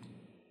ordered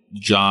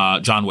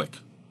John Wick,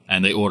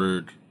 and they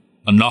ordered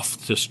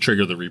enough to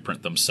trigger the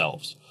reprint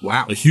themselves.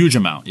 Wow. A huge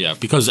amount, yeah.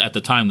 Because at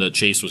the time, the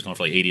Chase was going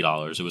for like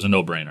 $80. It was a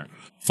no-brainer.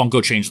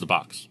 Funko changed the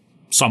box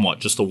somewhat,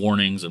 just the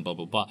warnings and blah,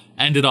 blah, blah.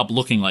 Ended up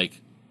looking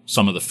like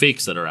some of the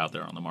fakes that are out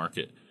there on the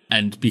market.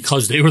 And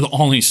because they were the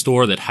only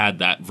store that had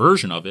that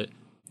version of it,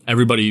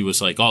 everybody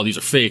was like, oh, these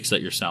are fakes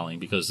that you're selling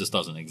because this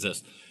doesn't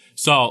exist.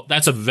 So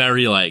that's a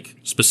very like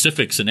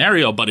specific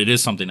scenario, but it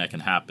is something that can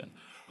happen.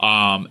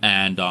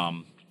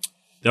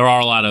 There are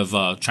a lot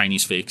of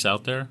Chinese fakes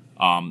out there,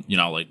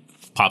 like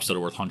pops that are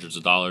worth hundreds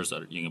of dollars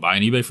that you can buy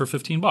on eBay for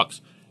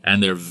 $15,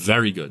 and they're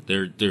very good.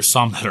 There's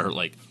some that are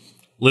like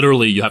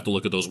literally you have to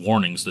look at those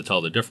warnings to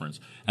tell the difference,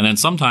 and then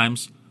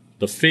sometimes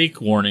the fake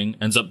warning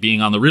ends up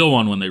being on the real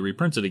one when they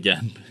reprint it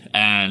again,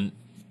 and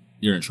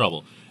you're in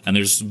trouble. And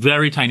there's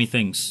very tiny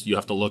things you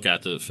have to look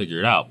at to figure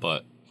it out,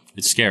 but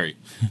it's scary.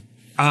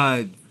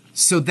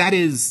 So that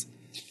is,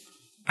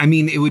 I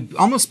mean, it would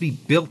almost be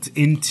built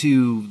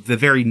into the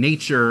very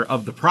nature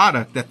of the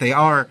product that they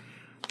are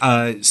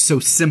so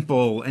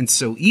simple and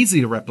so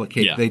easy to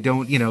replicate. Yeah. They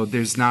don't,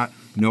 there's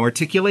no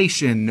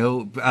articulation,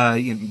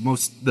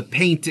 most the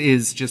paint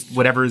is just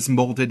whatever is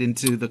molded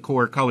into the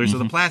core colors of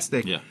the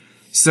plastic. Yeah.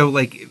 So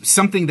like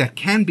something that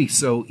can be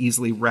so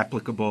easily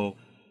replicable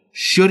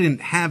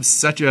shouldn't have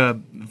such a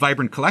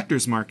vibrant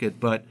collector's market,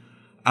 but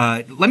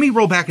let me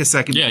roll back a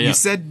second. Yeah, you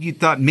said you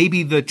thought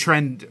maybe the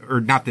trend, or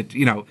not that,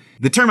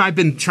 the term I've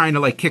been trying to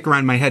like kick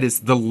around my head is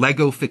the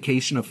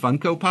Legofication of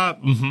Funko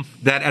Pop. Mm-hmm.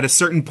 That at a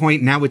certain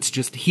point now it's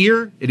just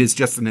here. It is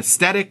just an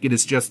aesthetic. It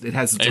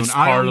has its own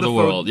eye part on of the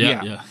world.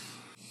 Yeah.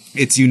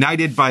 It's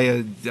united by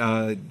a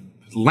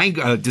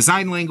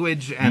design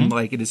language, and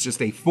like it is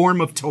just a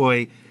form of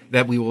toy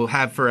that we will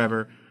have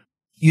forever.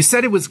 You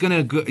said it was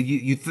going to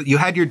you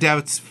had your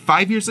doubts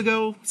 5 years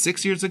ago,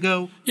 6 years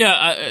ago?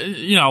 Yeah,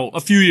 a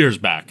few years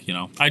back,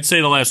 I'd say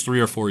the last 3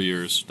 or 4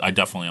 years,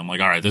 I'm like,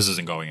 all right, this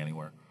isn't going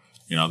anywhere.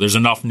 There's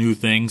enough new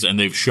things, and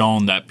they've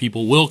shown that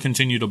people will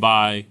continue to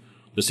buy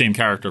the same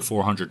character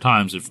 400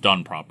 times if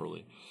done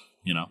properly,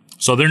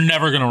 So they're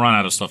never going to run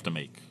out of stuff to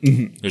make.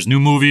 Mm-hmm. There's new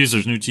movies,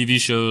 there's new TV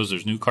shows,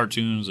 there's new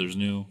cartoons, there's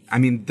new... I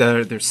mean,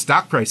 their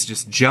stock price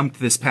just jumped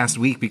this past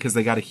week because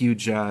they got a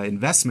huge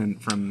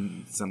investment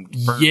from some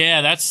firm.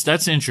 Yeah,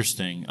 that's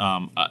interesting.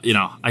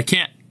 I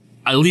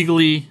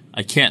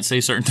can't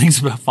say certain things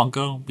about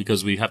Funko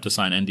because we have to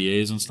sign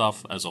NDAs and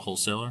stuff as a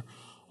wholesaler.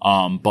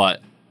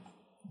 But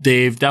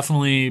they've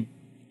definitely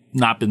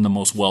not been the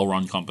most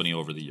well-run company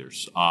over the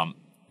years.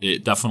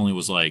 It definitely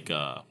was like...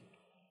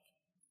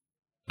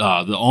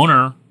 the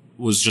owner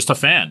was just a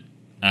fan.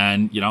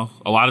 And,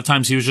 a lot of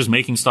times he was just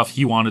making stuff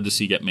he wanted to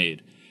see get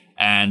made.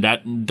 And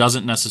that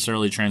doesn't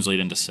necessarily translate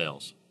into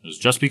sales. It's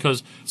just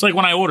because it's like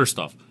when I order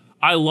stuff,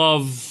 I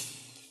love,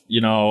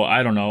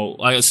 I don't know,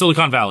 like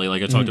Silicon Valley,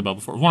 like I talked about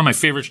before. One of my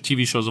favorite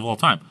TV shows of all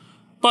time.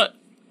 But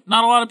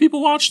not a lot of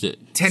people watched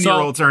it.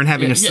 10-year-olds aren't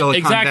having a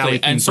Silicon Valley.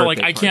 And so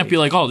like I can't be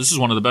like, oh, this is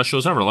one of the best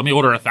shows ever. Let me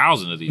order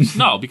 1,000 of these.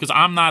 No, because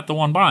I'm not the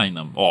one buying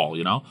them all,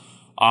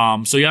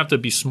 So you have to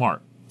be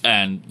smart.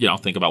 And,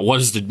 think about what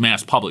is the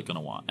mass public going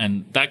to want?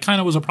 And that kind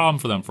of was a problem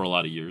for them for a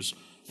lot of years.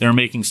 They were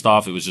making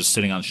stuff. It was just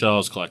sitting on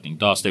shelves, collecting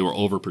dust. They were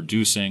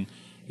overproducing.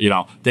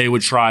 They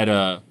would try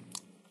to,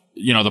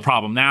 the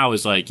problem now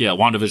is like,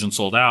 WandaVision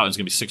sold out. It's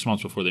going to be 6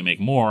 months before they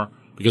make more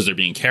because they're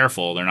being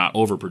careful. They're not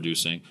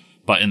overproducing.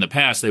 But in the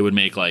past, they would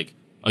make like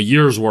a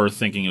year's worth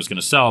thinking it was going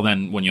to sell.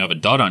 Then when you have a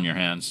dud on your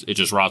hands, it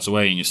just rots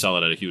away and you sell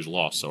it at a huge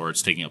loss, or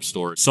it's taking up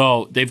storage.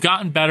 So they've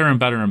gotten better and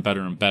better and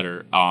better and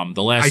better.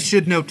 I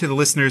should note to the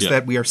listeners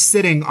that we are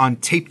sitting on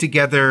taped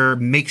together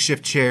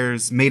makeshift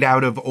chairs made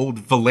out of old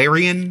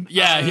Valerian.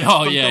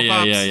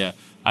 Yeah.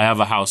 I have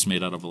a house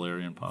made out of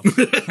Valerian pops.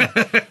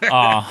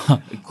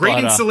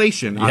 Great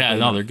insulation.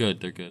 No, they're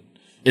good. They're good.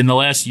 In the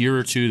last year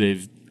or two,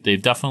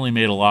 they've definitely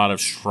made a lot of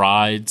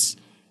strides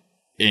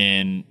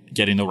in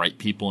getting the right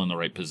people in the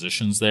right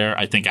positions there.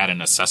 I think out of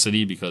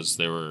necessity because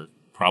they were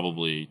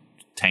probably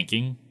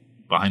tanking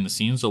behind the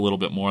scenes a little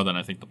bit more than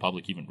I think the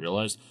public even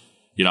realized.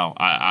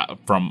 I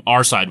from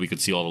our side, we could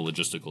see all the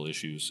logistical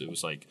issues. It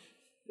was like,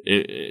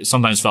 it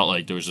sometimes felt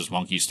like there was just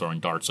monkeys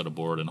throwing darts at a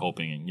board and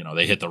hoping,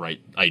 they hit the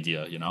right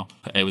idea,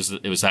 It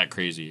was that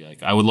crazy.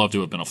 Like, I would love to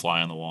have been a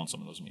fly on the wall in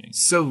some of those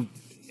meetings. So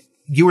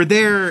you were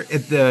there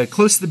at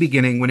close to the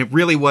beginning when it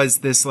really was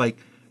this like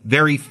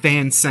very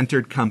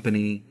fan-centered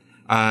company.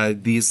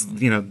 This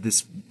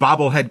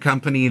bobblehead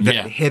company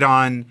that hit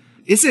on.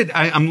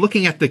 I'm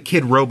looking at the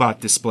Kid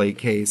Robot display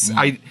case.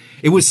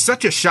 It was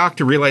such a shock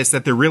to realize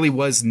that there really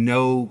was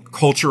no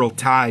cultural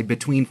tie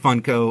between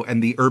Funko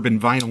and the urban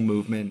vinyl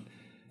movement.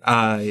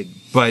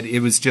 But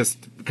it was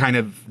just kind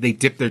of, they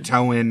dipped their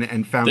toe in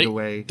and found a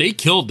way. They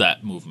killed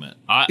that movement.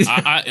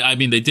 I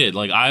mean, they did.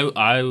 Like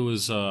I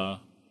was,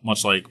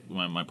 much like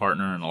my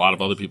partner and a lot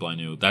of other people I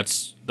knew,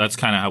 that's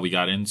kind of how we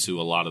got into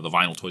a lot of the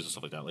vinyl toys and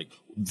stuff like that. Like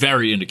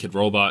very into Kid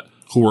Robot,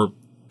 who were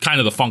kind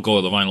of the Funko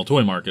of the vinyl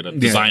toy market, of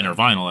designer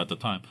vinyl at the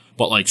time,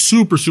 but like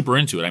super, super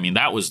into it. I mean,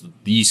 that was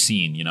the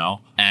scene,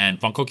 And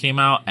Funko came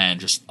out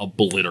and just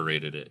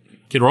obliterated it.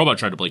 Kid Robot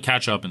tried to play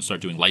catch up and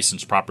start doing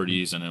licensed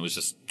properties, and it was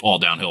just all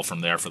downhill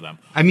from there for them.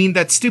 I mean,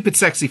 that stupid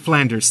sexy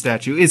Flanders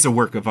statue is a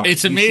work of art.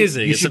 It's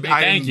amazing.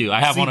 Thank you. I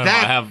have one of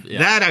them.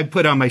 That I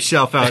put on my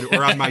shelf out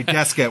or on my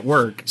desk at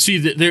work. See,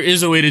 there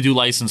is a way to do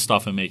licensed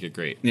stuff and make it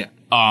great. Yeah.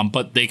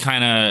 But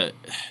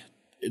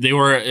they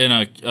were in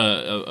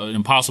an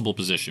impossible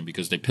position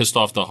because they pissed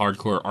off the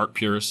hardcore art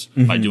purists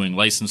by doing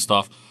licensed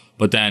stuff.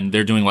 But then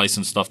they're doing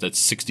licensed stuff that's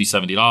 $60,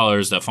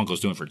 $70 that Funko's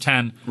doing for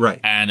 $10. Right.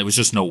 And it was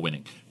just no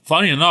winning.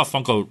 Funny enough,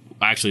 Funko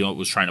actually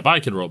was trying to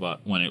buy Kid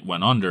Robot when it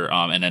went under.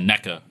 And then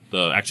NECA,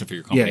 the action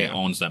figure company,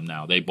 owns them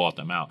now. They bought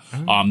them out.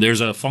 There's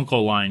a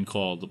Funko line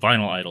called the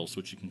Vinyl Idols,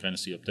 which you can kind of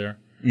see up there.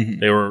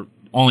 They were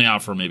only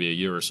out for maybe a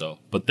year or so.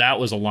 But that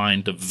was a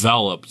line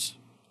developed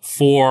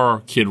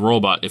for Kid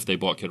Robot. If they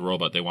bought Kid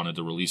Robot, they wanted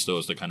to release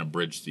those to kind of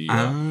bridge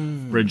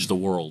the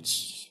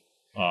worlds.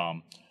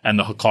 And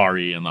the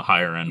Hikari and the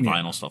higher end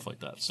vinyl stuff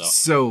like that.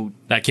 So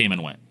that came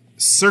and went.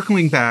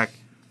 Circling back,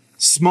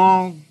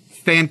 small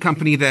fan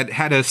company that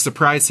had a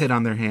surprise hit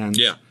on their hands.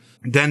 Yeah.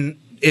 Then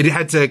it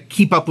had to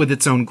keep up with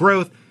its own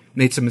growth,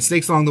 made some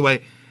mistakes along the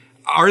way.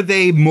 Are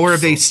they more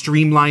of a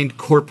streamlined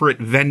corporate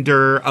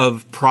vendor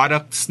of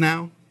products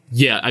now?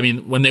 Yeah, I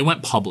mean, when they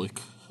went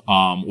public,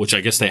 which I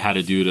guess they had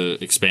to do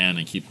to expand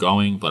and keep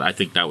going, but I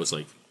think that was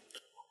like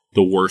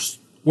the worst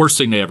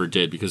thing they ever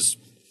did, because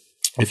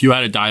if you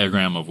had a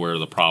diagram of where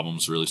the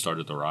problems really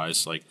started to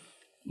rise, like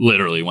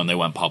literally when they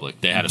went public,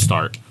 they had to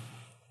start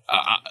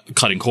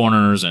cutting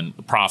corners and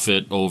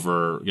profit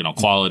over,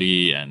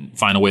 quality and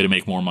find a way to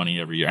make more money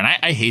every year. And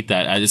I hate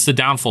that. It's the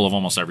downfall of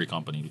almost every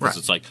company, because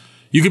it's like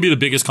you could be the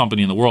biggest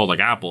company in the world, like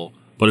Apple,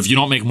 but if you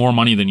don't make more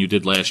money than you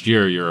did last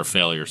year, you're a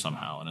failure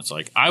somehow. And it's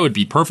like, I would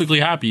be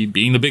perfectly happy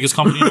being the biggest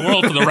company in the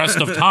world for the rest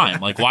of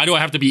time. Like, why do I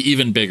have to be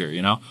even bigger,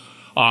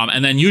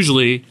 And then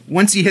usually,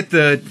 once you hit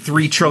the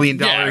 $3 trillion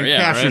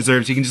cash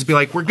reserves, you can just be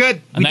like, "We're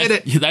good, we did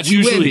it."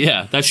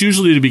 That's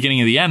usually the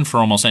beginning of the end for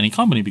almost any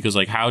company, because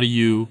like, how do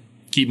you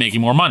keep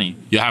making more money?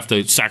 You have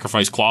to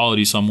sacrifice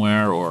quality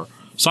somewhere or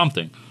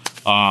something,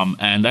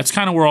 and that's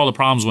kind of where all the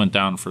problems went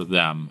down for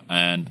them,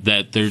 and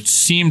that they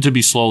seem to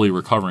be slowly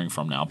recovering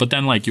from now. But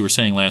then, like you were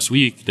saying last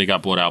week, they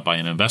got bought out by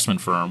an investment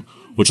firm,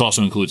 which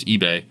also includes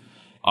eBay,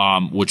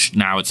 which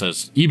now it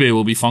says eBay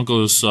will be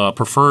Funko's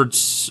preferred,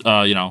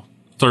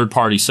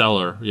 third-party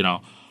seller,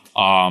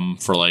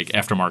 for like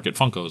aftermarket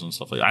Funkos and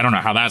stuff like that. I don't know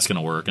how that's going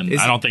to work, and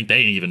I don't think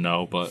they even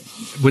know. But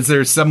was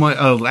there someone?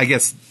 I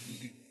guess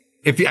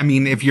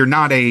if you're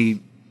not a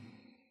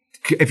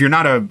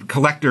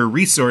collector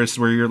resource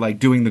where you're like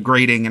doing the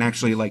grading and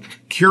actually like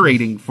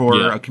curating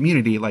for a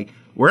community, like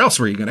where else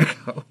were you going to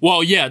go?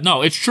 Well, yeah,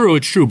 no, it's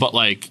true, but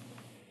like,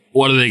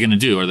 what are they going to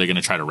do? Are they going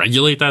to try to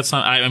regulate that?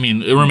 I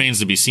mean, it remains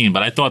to be seen.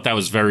 But I thought that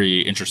was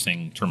very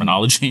interesting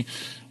terminology.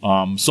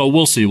 So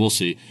we'll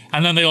see.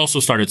 And then they also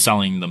started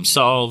selling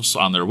themselves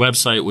on their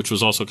website, which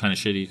was also kind of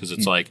shitty, because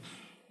it's like,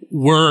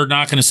 we're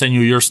not going to send you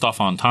your stuff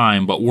on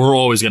time, but we're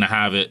always going to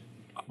have it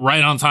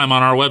right on time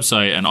on our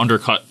website and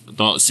undercut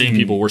the same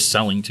people we're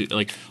selling to.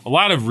 Like, a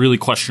lot of really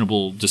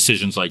questionable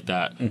decisions like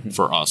that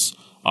for us.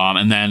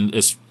 And then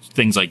it's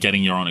things like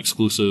getting your own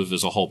exclusive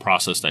is a whole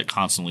process that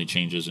constantly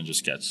changes and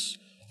just gets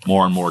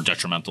more and more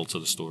detrimental to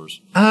the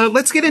stores.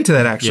 Let's get into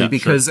that actually,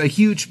 because a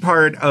huge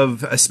part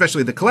of,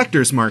 especially the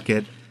collector's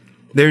market,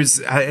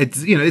 there's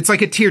it's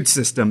like a tiered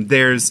system.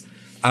 There's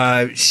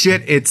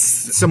it's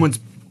someone's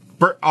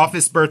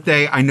office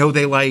birthday. I know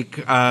they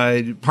like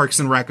Parks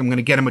and Rec. I'm going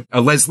to get them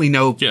a Leslie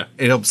note. Yeah.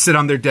 It'll sit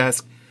on their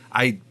desk.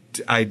 I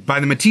buy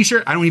them a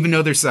T-shirt. I don't even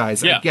know their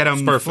size. I get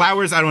them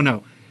flowers. I don't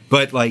know.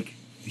 But like,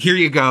 here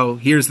you go.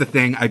 Here's the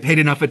thing. I paid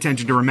enough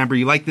attention to remember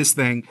you like this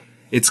thing.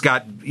 It's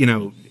got,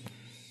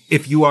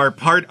 if you are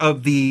part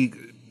of the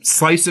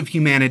slice of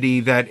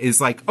humanity that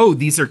is like, oh,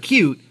 these are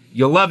cute,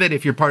 you'll love it.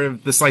 If you're part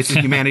of the slice of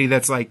humanity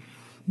that's like,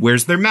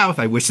 where's their mouth?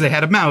 I wish they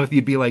had a mouth.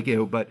 You'd be like,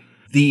 ew. But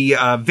the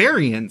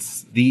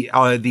variants, the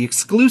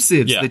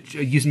exclusives that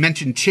you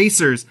mentioned,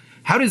 chasers,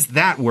 how does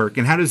that work?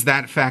 And how does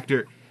that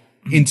factor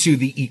into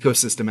the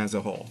ecosystem as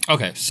a whole?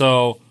 Okay,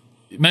 so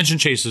you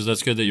mentioned chases.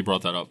 That's good that you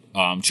brought that up.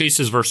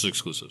 Chases versus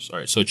exclusives. All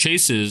right, so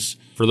chases,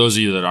 for those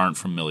of you that aren't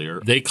familiar,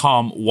 they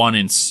come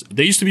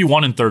they used to be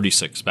 1 in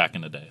 36 back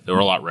in the day. They were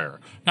a lot rarer.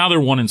 Now they're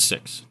 1 in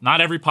 6.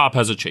 Not every pop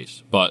has a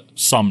chase, but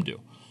some do.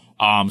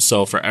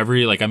 So for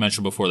every, like I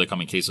mentioned before, they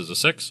come in cases of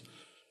 6.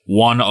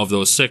 One of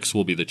those 6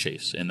 will be the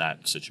chase in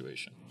that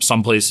situation.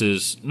 Some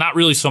places, not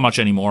really so much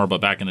anymore,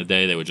 but back in the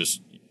day, they would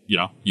just,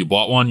 you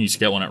bought one, you just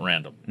get one at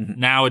random.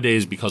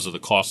 Nowadays, because of the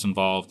costs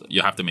involved,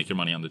 you have to make your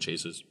money on the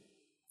chases.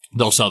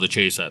 They'll sell the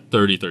chase at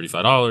 $30,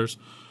 $35,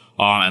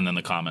 and then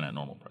the common at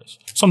normal price.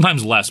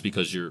 Sometimes less,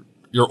 because you're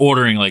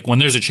ordering, like when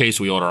there's a chase,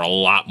 we order a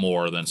lot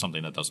more than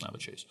something that doesn't have a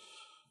chase.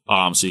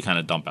 So you kind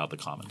of dump out the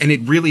common. And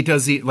it really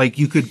does, like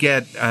you could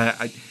get,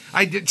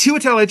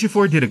 Chiwetel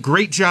Ejiofor did a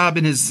great job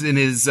in his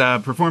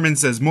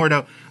performance as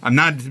Mordo.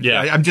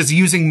 I'm just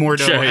using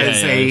Mordo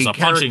as a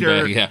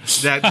character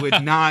that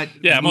would not.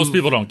 Most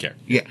people don't care.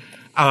 Yeah.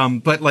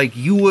 But like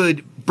you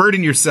would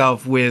burden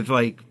yourself with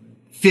like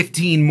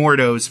 15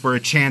 Mordos for a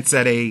chance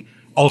at a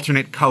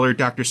alternate color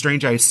Doctor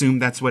Strange. I assume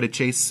that's what a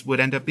chase would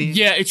end up being.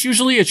 Yeah, it's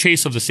usually a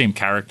chase of the same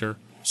character.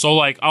 So,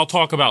 like, I'll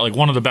talk about, like,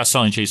 one of the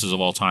best-selling chases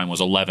of all time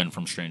was 11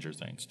 from Stranger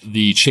Things.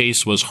 The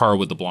chase was her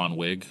with the blonde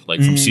wig,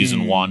 like, from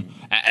season 1.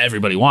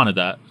 Everybody wanted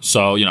that.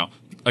 So, you know,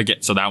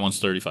 again, so that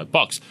one's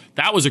 $35.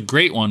 That was a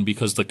great one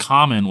because the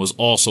common was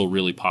also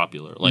really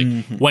popular. Like,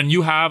 when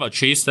you have a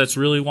chase that's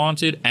really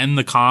wanted and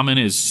the common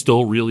is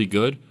still really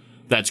good,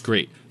 that's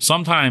great.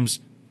 Sometimes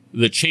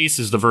the chase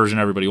is the version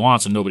everybody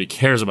wants and nobody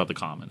cares about the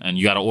common. And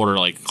you got to order,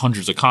 like,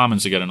 hundreds of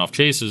commons to get enough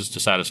chases to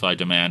satisfy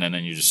demand, and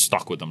then you're just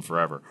stuck with them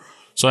forever.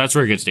 So that's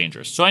where it gets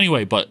dangerous. So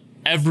anyway, but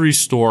every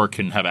store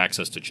can have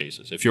access to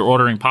chases. If you're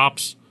ordering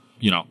pops,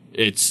 you know,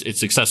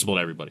 it's accessible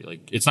to everybody.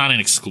 Like, it's not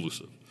an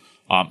exclusive.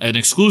 An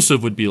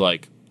exclusive would be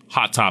like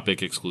Hot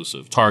Topic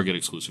exclusive, Target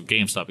exclusive,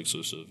 GameStop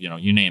exclusive, you know,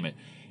 you name it.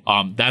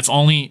 That's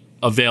only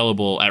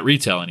available at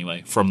retail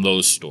anyway from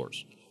those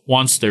stores.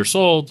 Once they're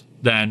sold,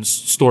 then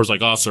stores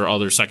like us or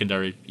other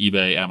secondary,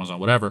 eBay, Amazon,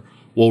 whatever,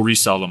 will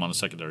resell them on the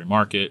secondary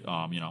market,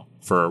 you know,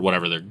 for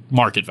whatever their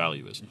market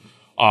value is.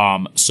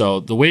 So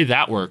the way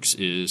that works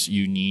is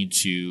you need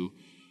to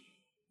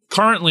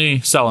currently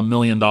sell $1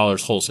 million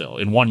wholesale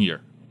in 1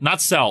 year.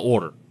 Not sell,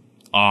 order.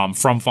 From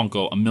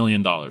Funko, $1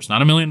 million. Not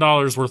 $1 million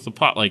worth of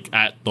pop, like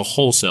at the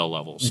wholesale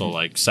level. So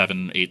like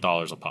 $7,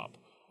 $8 a pop.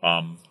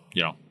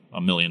 You know,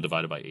 1 million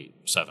divided by 8,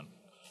 7.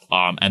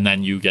 And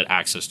then you get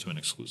access to an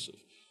exclusive.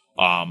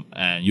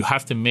 And you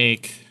have to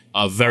make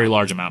a very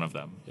large amount of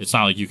them. It's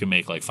not like you can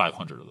make like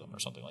 500 of them or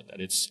something like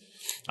that.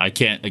 I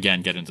can't,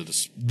 again, get into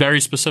this very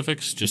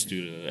specifics just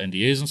due to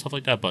NDAs and stuff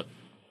like that, but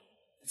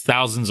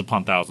thousands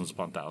upon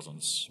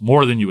thousands,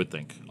 more than you would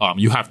think.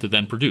 You have to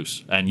then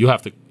produce, and you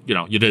have to, you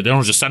know, they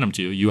don't just send them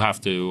to you. You have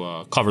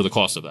to cover the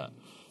cost of that.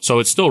 So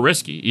it's still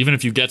risky, even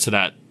if you get to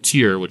that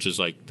tier, which is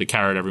like the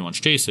carrot everyone's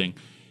chasing.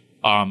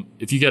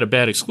 If you get a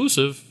bad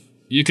exclusive,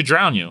 you could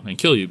drown you and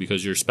kill you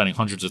because you're spending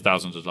hundreds of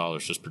thousands of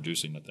dollars just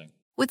producing the thing.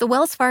 With the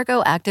Wells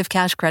Fargo Active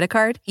Cash Credit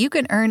Card, you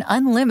can earn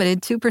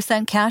unlimited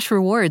 2% cash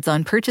rewards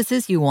on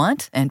purchases you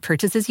want and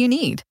purchases you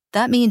need.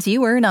 That means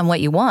you earn on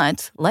what you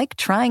want, like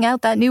trying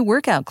out that new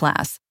workout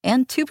class,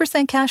 and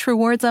 2% cash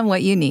rewards on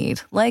what you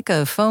need, like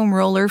a foam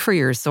roller for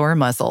your sore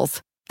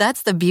muscles.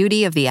 That's the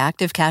beauty of the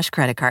Active Cash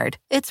Credit Card.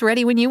 It's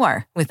ready when you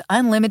are, with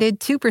unlimited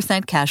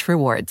 2% cash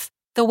rewards.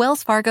 The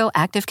Wells Fargo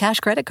Active Cash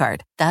Credit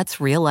Card.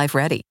 That's real life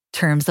ready.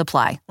 Terms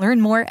apply.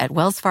 Learn more at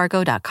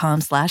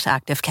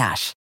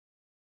wellsfargo.com/activecash.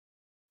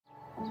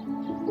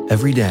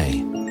 Every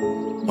day,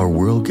 our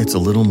world gets a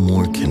little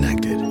more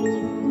connected,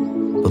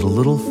 but a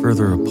little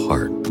further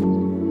apart.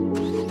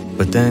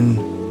 But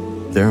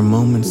then, there are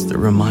moments that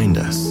remind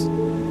us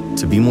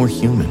to be more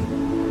human.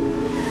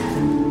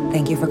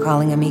 Thank you for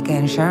calling Amica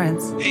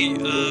Insurance. Hey,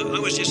 I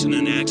was just in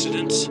an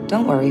accident.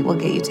 Don't worry, we'll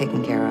get you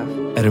taken care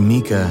of. At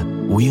Amica,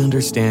 we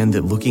understand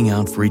that looking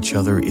out for each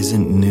other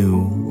isn't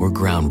new or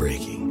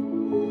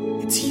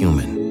groundbreaking. It's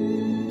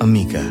human.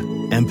 Amica,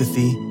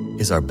 empathy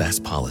is our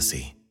best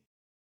policy.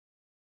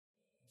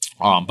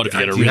 But if you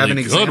get a really good one, do you have an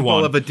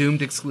example of a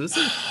doomed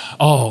exclusive?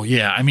 Oh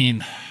yeah, I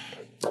mean,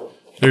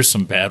 there's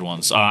some bad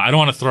ones. I don't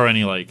want to throw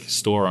any like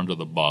store under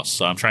the bus.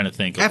 So I'm trying to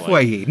think of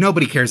FYE.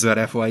 Nobody cares about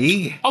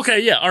FYE.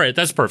 Okay, yeah, all right,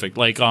 that's perfect.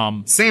 Like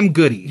Sam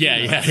Goody.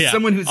 Yeah.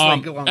 Someone who's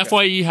like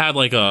FYE had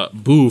like a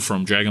Boo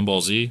from Dragon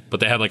Ball Z, but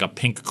they had like a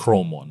pink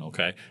chrome one.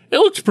 Okay, it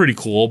looked pretty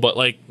cool, but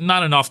like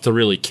not enough to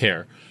really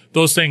care.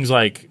 Those things,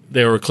 like,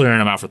 they were clearing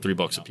them out for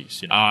 $3 a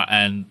piece, you know,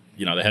 and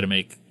you know they had to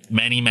make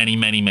many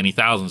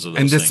thousands of those.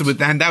 And this things.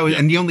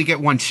 And you only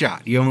get one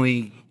shot.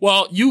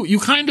 Well, you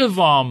kind of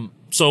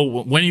so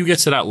when you get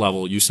to that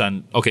level, you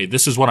send, okay,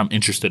 this is what I'm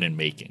interested in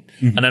making,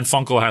 and then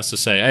Funko has to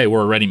say, hey, we're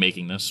already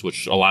making this,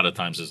 which a lot of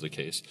times is the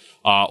case,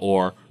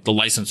 or the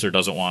licensor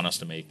doesn't want us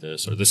to make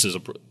this, or this is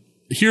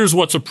here's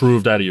what's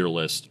approved out of your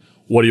list.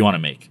 What do you want to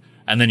make?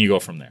 And then you go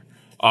from there.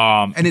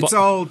 And it's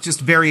all just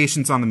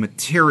variations on the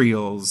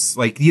materials.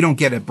 Like, you don't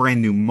get a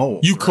brand new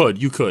mold. You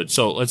could.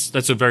 So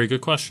that's a very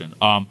good question.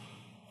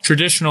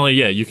 Traditionally,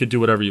 yeah, you could do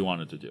whatever you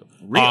wanted to do.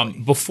 Really?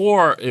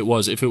 Before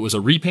if it was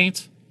a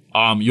repaint,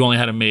 you only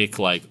had to make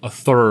like a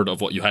third of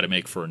what you had to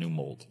make for a new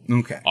mold.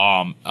 Okay.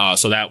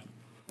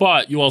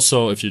 But you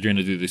also, if you're going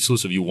to do the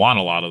exclusive, you want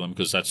a lot of them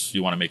because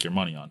you want to make your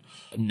money on.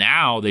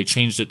 Now they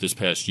changed it this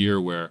past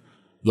year where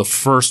the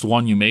first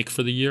one you make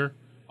for the year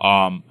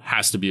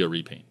has to be a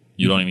repaint.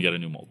 You don't even get a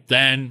new mold.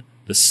 Then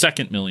the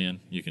second million,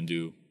 you can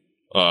do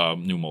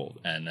new mold,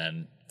 and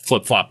then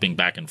flip-flopping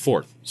back and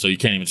forth. So you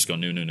can't even just go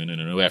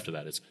new after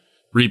that. It's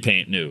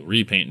repaint new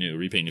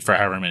for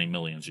however many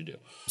millions you do.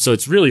 So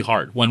it's really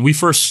hard. When we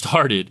first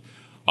started,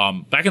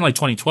 back in like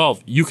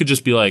 2012, you could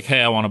just be like,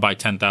 hey, I want to buy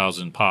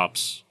 10,000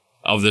 pops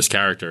of this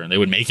character, and they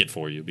would make it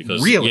for you.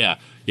 Because really?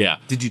 Yeah.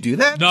 Did you do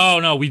that?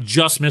 No, we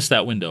just missed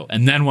that window.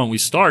 And then when we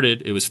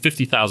started, it was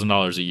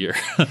 $50,000 a year.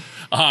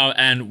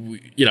 And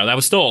that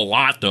was still a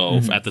lot though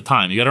at the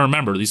time. You got to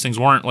remember, these things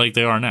weren't like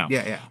they are now.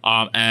 Yeah.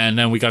 And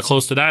then we got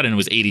close to that and it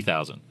was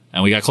 80,000.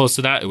 And we got close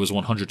to that, it was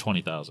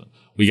 120,000.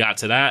 We got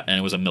to that and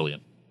it was $1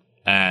 million.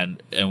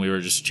 And we were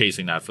just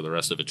chasing that for the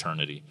rest of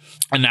eternity.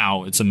 And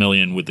now it's $1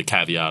 million with the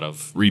caveat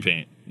of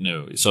repaint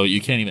new. So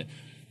you can't even,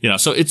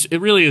 so it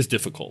really is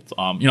difficult.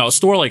 A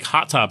store like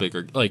Hot Topic,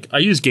 or like I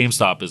use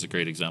GameStop as a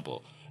great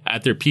example.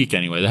 At their peak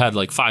anyway, they had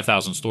like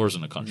 5,000 stores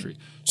in the country.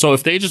 So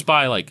if they just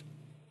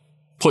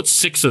put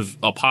 6 of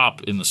a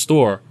pop in the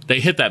store, they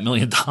hit that $1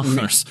 million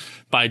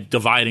by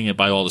dividing it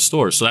by all the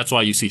stores. So that's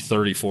why you see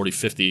 30, 40,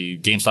 50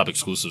 GameStop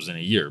exclusives in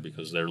a year,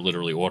 because they're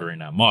literally ordering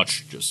that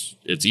much.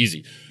 It's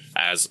easy.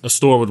 As a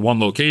store with one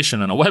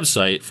location and a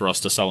website, for us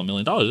to sell $1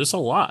 million, it's a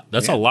lot.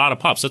 That's a lot of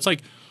pops. That's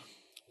like,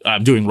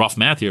 I'm doing rough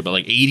math here, but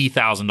like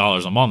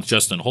 $80,000 a month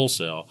just in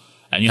wholesale.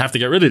 And you have to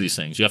get rid of these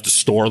things. You have to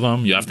store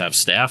them. You have to have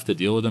staff to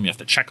deal with them. You have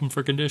to check them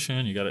for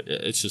condition.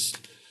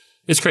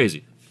 It's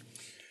crazy.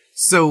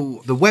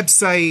 So the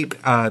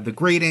website, the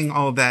grading,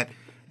 all of that,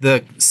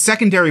 the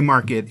secondary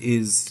market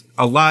is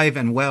alive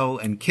and well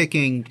and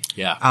kicking.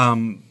 Yeah.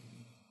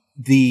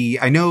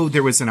 I know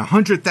there was an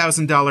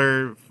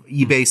 $100,000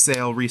 eBay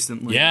sale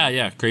recently.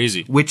 Yeah,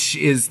 crazy.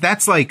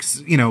 That's like,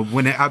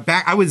 when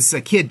I was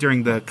a kid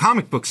during the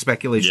comic book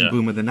speculation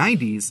boom of the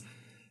 90s.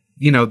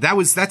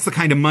 That's the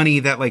kind of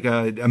money that like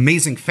a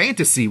Amazing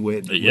Fantasy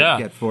would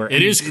get for.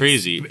 It is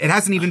crazy. It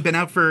hasn't even been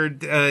out for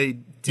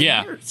 10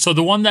 years. So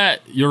the one that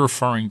you're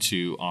referring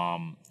to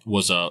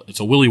it's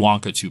a Willy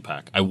Wonka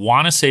 2-pack. I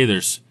want to say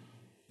there's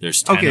 10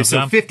 of them. Okay,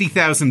 so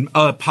 50,000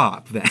 a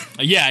pop then.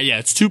 Yeah,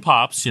 it's 2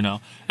 pops,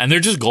 and they're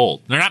just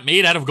gold. They're not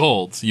made out of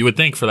gold. You would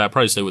think for that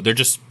price they're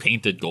just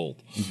painted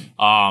gold.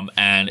 Mm-hmm.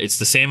 And it's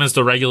the same as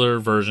the regular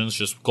versions,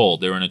 just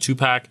gold. They were in a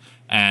 2-pack.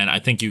 And I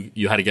think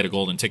you had to get a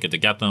golden ticket to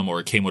get them, or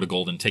it came with a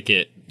golden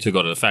ticket to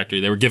go to the factory.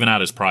 They were given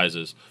out as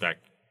prizes back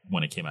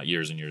when it came out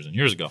years and years and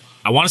years ago.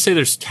 I want to say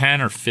there's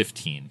 10 or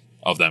 15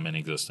 of them in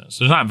existence.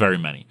 There's not very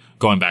many,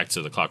 going back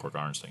to the Clockwork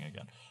Orange thing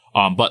again.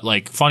 But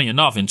like, funny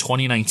enough, in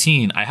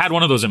 2019, I had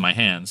one of those in my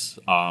hands.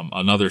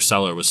 Another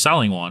seller was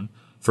selling one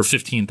for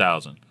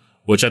 $15,000,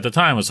 which at the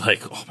time was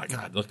like, oh my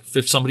God, look,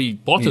 if somebody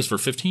bought this for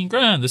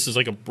 $15,000, this is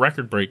like a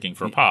record breaking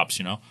for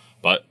pops,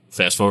 But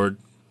fast forward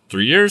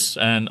 3 years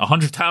and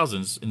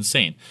 100,000 is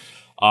insane.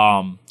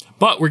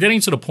 But we're getting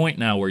to the point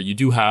now where you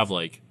do have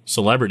like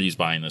celebrities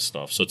buying this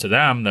stuff. So to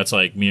them, that's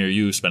like me or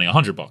you spending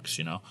 $100,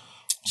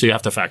 So you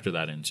have to factor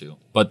that in too.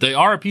 But they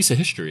are a piece of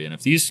history. And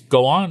if these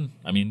go on,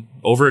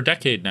 over a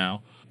decade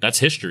now, that's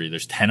history.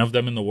 There's 10 of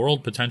them in the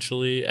world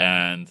potentially.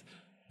 And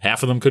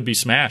half of them could be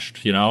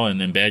smashed,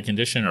 and in bad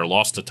condition or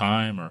lost to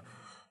time or,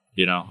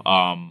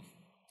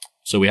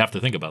 so we have to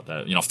think about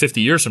that. 50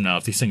 years from now,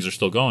 if these things are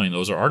still going,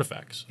 those are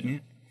artifacts. Yeah.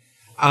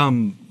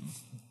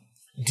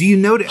 Do you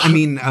notice?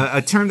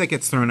 A term that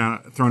gets thrown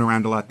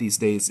around a lot these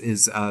days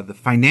is the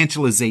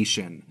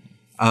financialization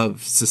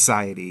of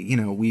society.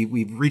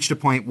 We've reached a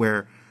point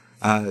where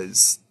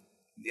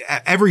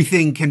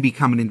everything can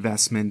become an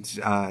investment.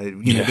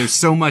 There's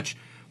so much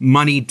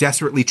money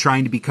desperately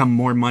trying to become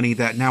more money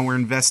that now we're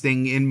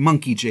investing in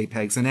monkey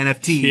JPEGs and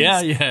NFTs. Yeah,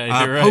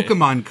 you're right.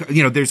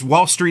 Pokemon. There's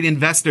Wall Street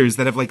investors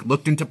that have like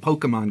looked into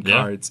Pokemon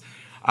cards.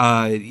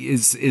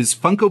 Is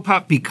Funko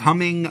Pop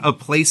becoming a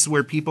place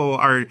where people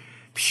are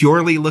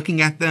purely looking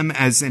at them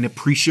as an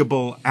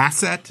appreciable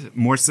asset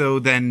more so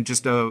than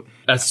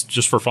that's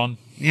just for fun?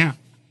 Yeah.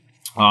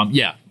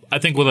 I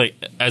think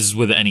as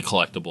with any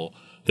collectible,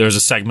 there's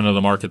a segment of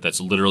the market that's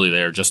literally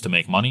there just to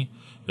make money.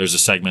 There's a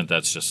segment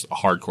that's just a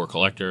hardcore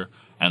collector,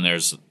 and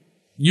there's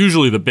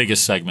usually the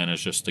biggest segment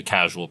is just the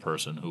casual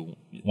person who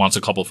wants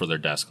a couple for their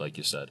desk, like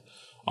you said.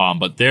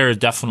 But there is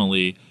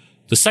definitely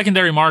the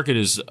secondary market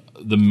is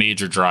the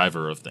major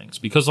driver of things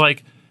because,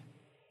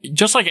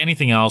 just like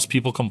anything else,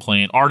 people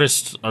complain.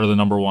 Artists are the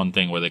number one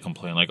thing where they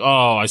complain, like,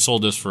 "Oh, I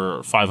sold this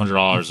for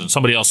 $500 and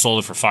somebody else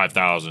sold it for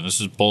 $5,000.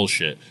 This is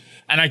bullshit."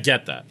 And I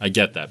get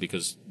that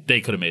because they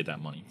could have made that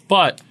money.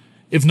 But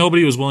if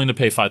nobody was willing to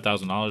pay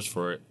 $5,000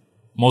 for it,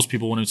 most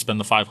people wouldn't spend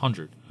the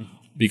 $500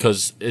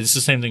 because it's the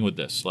same thing with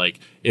this.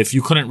 Like, if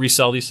you couldn't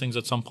resell these things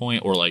at some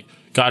point, or like,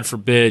 God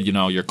forbid,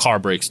 your car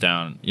breaks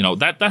down,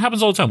 that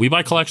happens all the time. We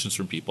buy collections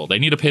from people. They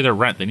need to pay their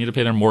rent. They need to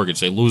pay their mortgage.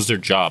 They lose their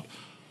job.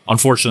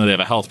 Unfortunately, they have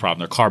a health problem.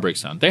 Their car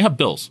breaks down. They have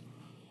bills.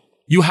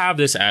 You have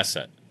this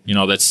asset,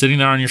 that's sitting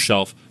there on your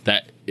shelf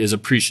that is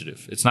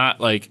appreciative. It's not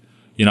like,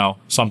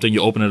 something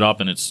you open it up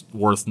and it's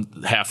worth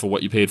half of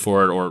what you paid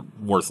for it or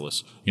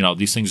worthless.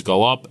 These things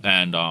go up,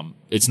 and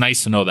it's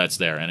nice to know that's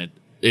there. And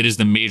it is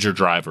the major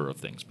driver of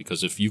things,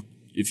 because if you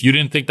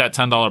didn't think that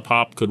 $10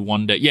 pop could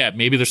one day,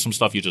 maybe there's some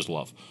stuff you just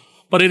love.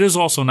 But it is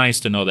also nice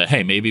to know that,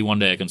 hey, maybe one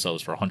day I can sell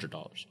this for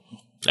 $100.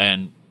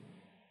 And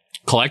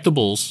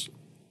collectibles,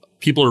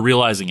 people are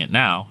realizing it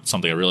now, it's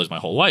something I realized my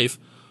whole life,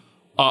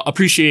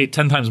 appreciate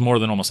 10 times more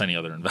than almost any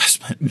other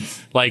investment.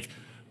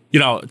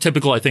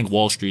 Typical, I think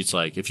Wall Street's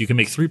like, if you can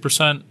make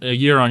 3% a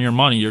year on your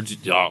money,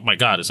 oh my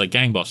God, it's like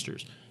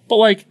gangbusters.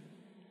 But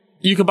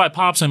you could buy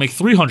pops and make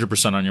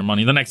 300% on your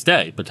money the next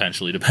day,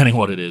 potentially, depending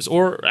what it is.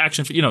 Or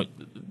action,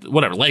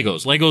 whatever,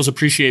 Legos. Legos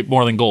appreciate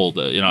more than gold.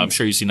 I'm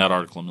sure you've seen that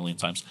article a million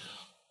times.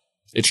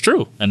 It's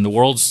true. And the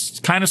world's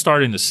kind of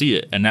starting to see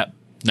it. And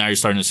now you're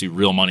starting to see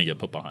real money get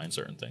put behind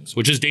certain things,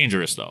 which is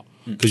dangerous, though.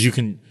 Because you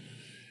can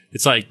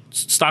it's like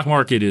stock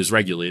market is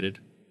regulated.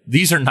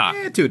 These are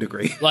not. To a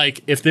degree.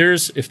 Like if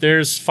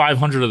there's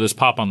 500 of this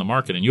pop on the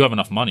market and you have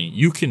enough money,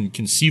 you can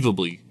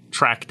conceivably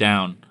track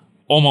down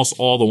almost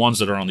all the ones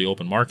that are on the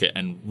open market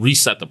and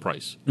reset the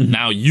price.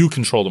 Now you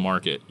control the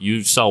market.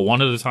 You sell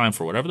one at a time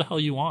for whatever the hell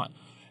you want.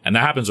 And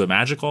that happens with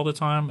Magic all the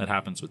time. It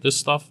happens with this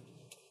stuff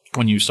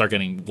when you start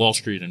getting Wall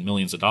Street and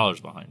millions of dollars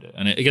behind it.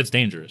 And it gets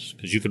dangerous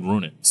because you could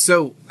ruin it.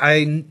 So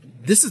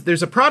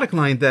there's a product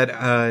line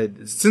that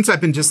since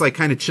I've been just like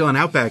kind of chilling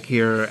out back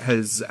here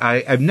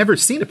I've never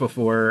seen it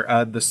before,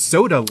 the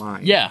soda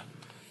line. Yeah.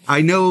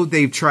 I know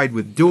they've tried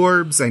with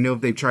Dorbs. I know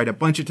they've tried a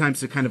bunch of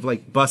times to kind of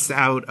like bust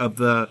out of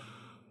the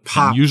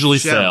pop And usually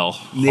shell.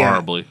 fail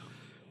horribly.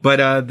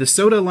 But the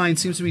soda line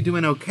seems to be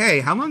doing okay.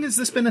 How long has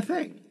this been a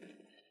thing?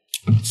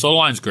 Soda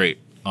line's great.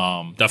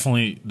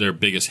 Definitely their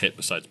biggest hit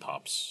besides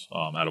Pops,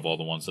 out of all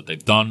the ones that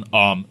they've done.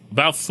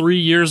 About 3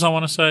 years, I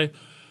want to say.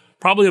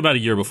 Probably about a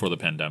year before the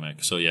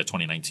pandemic. So yeah,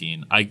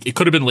 2019. It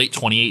could have been late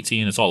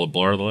 2018. It's all a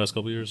blur the last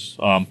couple of years.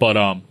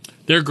 But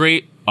they're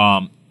great.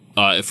 For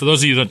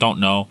those of you that don't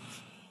know,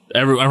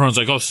 everyone's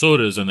like, oh,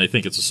 sodas, and they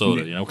think it's a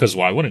soda, because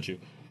why wouldn't you?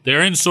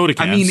 They're in soda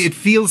cans. I mean, it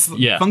feels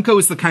Funko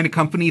is the kind of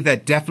company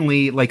that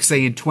definitely, like,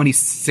 say in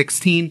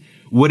 2016,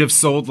 would have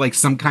sold like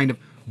some kind of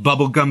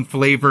bubblegum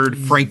flavored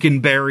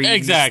Frankenberry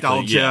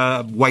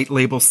nostalgia white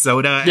label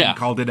soda and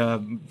called it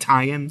a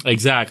tie-in.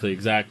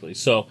 Exactly.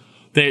 So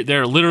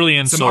they're literally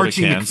in some soda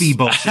Archie cans. McPhee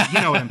bullshit.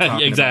 You know what I'm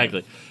talking exactly.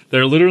 about.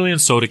 They're literally in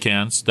soda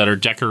cans that are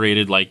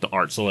decorated like the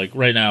art. So like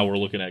right now we're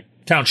looking at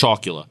Count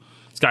Chocula.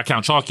 It's got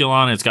Count Chocula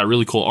on it. It's got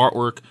really cool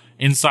artwork.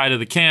 Inside of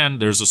the can,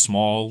 there's a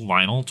small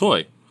vinyl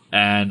toy.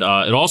 And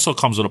it also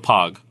comes with a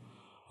pog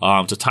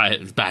to tie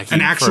it back in.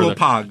 An actual further.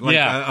 pog, like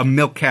a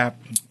milk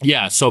cap.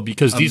 Yeah, so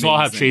because these all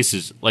have Amazing.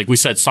 chases. Like we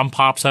said, some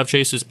pops have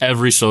chases.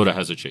 Every soda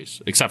has a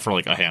chase, except for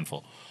like a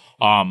handful.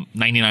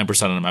 99% of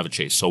them have a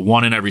chase. So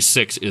 1 in every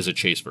 6 is a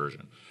chase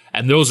version.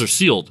 And those are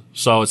sealed.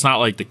 So it's not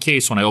like the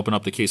case when I open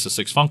up the case of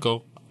 6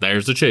 Funko,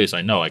 there's the chase.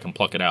 I know I can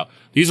pluck it out.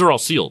 These are all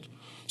sealed.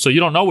 So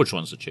you don't know which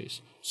one's the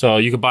chase. So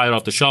you could buy it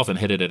off the shelf and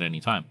hit it at any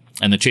time.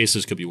 And the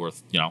chases could be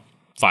worth,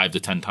 5 to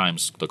 10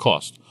 times the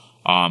cost.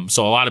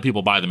 So a lot of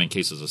people buy them in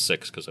cases of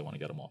 6 because they want to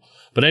get them all.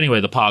 But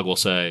anyway, the POG will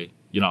say,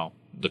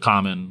 the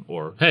common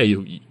or,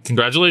 hey,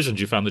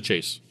 congratulations, you found the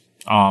chase.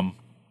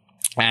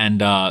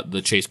 And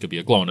the chase could be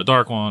a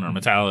glow-in-the-dark one or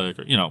metallic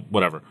or,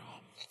 whatever.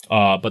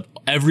 But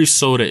every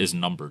soda is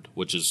numbered,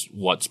 which is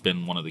what's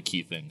been one of the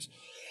key things.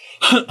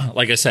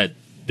 Like I said,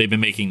 they've been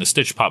making the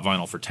Stitch Pop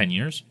vinyl for 10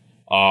 years.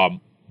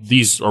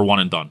 These are one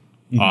and done.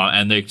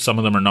 Mm-hmm. And some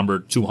of them are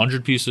numbered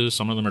 200 pieces.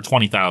 Some of them are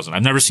 20,000.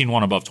 I've never seen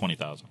one above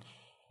 20,000.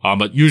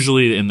 But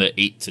usually in the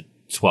 8 to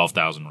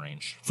 12,000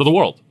 range for the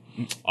world.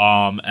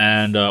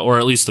 Or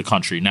at least the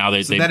country. Now that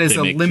is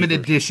a limited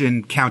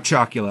edition Count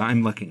Chocula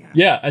I'm looking at.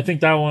 Yeah, I think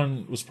that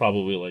one was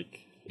probably like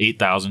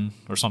 8,000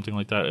 or something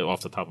like that.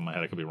 Off the top of my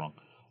head, I could be wrong.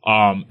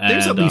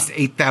 There's at least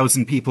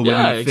 8,000 people with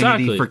an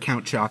affinity for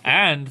Count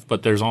Chocula.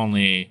 But there's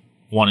only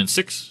 1 in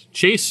 6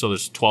 chase, so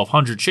there's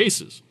 1,200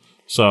 chases.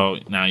 So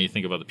now you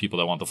think about the people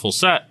that want the full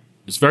set.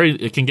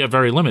 It can get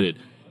very limited.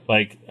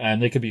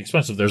 And they could be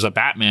expensive. There's a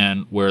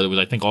Batman where it was,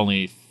 I think,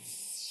 only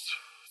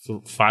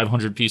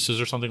 500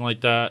 pieces or something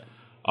like that.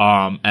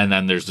 And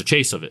then there's the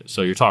chase of it.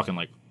 So you're talking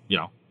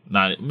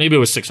maybe it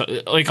was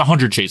 600, like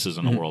 100 chases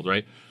in the world,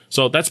 right?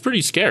 So that's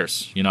pretty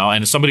scarce, and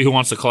as somebody who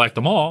wants to collect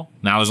them all,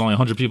 now there's only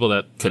 100 people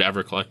that could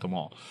ever collect them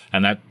all.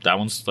 And that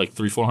one's like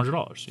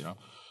 $300-$400,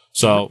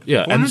 So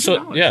yeah. And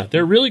so, yeah,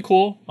 they're really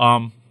cool.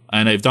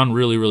 And they've done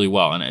really, really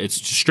well. And it's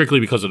strictly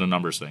because of the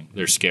numbers thing.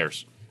 They're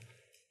scarce.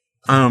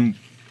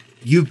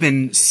 You've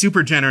been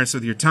super generous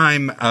with your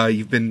time.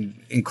 You've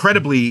been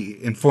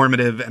incredibly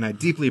informative, and I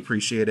deeply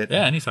appreciate it.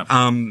 Yeah,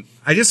 anytime.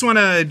 I just want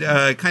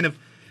to kind of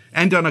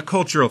end on a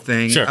cultural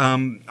thing. Sure.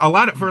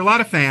 For a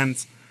lot of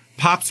fans,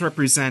 Pops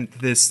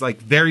represent this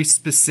very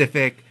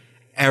specific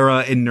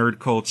era in nerd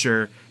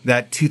culture.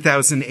 That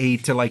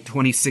 2008 to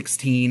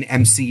 2016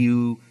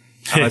 MCU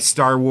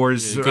Star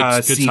Wars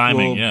good sequel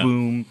timing, yeah.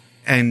 boom,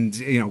 and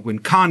when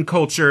con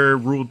culture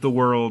ruled the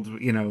world.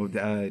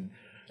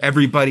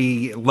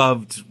 Everybody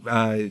loved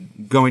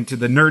going to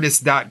the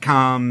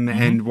Nerdist.com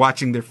and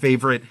watching their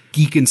favorite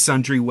Geek and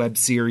Sundry web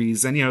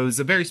series. And, it was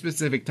a very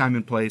specific time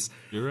and place.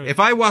 You're right. If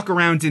I walk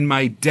around in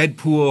my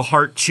Deadpool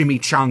Heart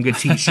Chimichanga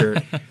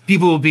t-shirt,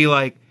 people will be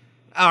like,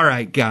 all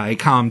right, guy,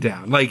 calm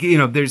down.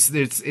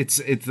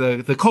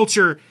 The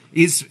culture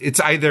it's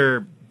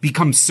either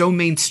become so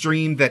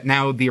mainstream that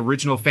now the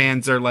original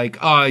fans are like,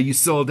 oh, you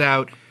sold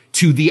out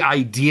to the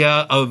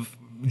idea of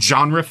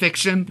genre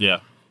fiction.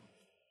 Yeah.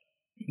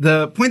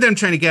 The point that I'm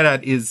trying to get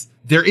at is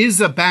there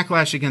is a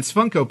backlash against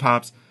Funko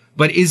Pops,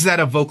 but is that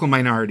a vocal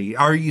minority?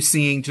 Are you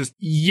seeing just...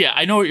 Yeah,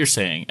 I know what you're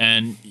saying.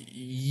 And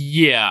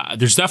yeah,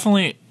 there's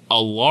definitely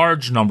a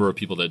large number of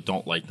people that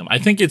don't like them. I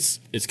think it's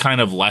kind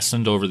of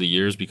lessened over the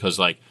years because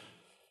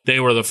they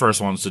were the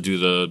first ones to do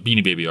the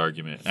Beanie Baby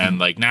argument.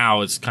 And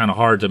now it's kind of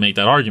hard to make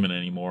that argument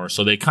anymore.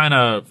 So they kind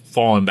of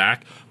fallen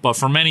back. But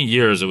for many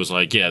years it was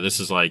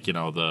this is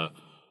the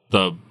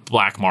the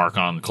black mark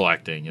on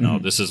collecting. You know,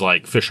 this is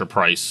like Fisher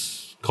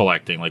Price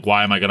collecting. Like,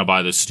 why am I going to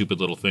buy this stupid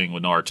little thing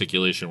with no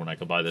articulation when I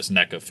could buy this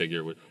NECA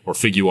figure or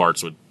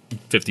Figuarts with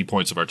 50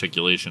 points of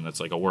articulation? That's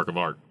like a work of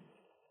art.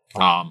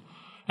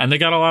 And they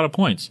got a lot of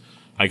points.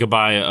 I could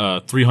buy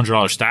a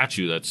 $300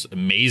 statue that's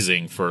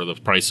amazing for the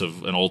price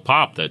of an old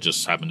pop that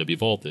just happened to be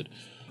vaulted.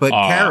 But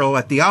Carol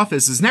at the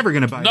office is never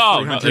going to buy a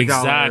 $300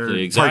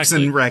 exactly. Parks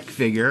and Rec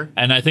figure.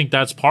 And I think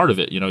that's part of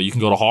it. You know, you can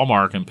go to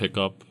Hallmark and pick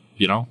up,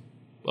 you know,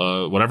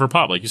 whatever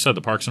pop. Like you said,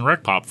 the Parks and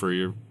Rec pop for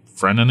your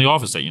friend in the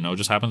office that you know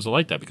just happens to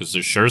like that, because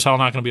there's sure as hell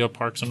not going to be a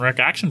Parks and Rec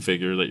action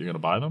figure that you're going to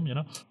buy them, you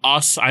know.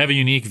 I have a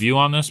unique view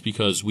on this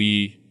because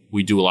we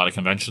do a lot of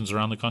conventions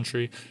around the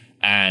country.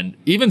 And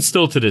even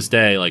still to this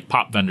day, like,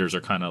 pop vendors are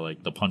kind of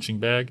like the punching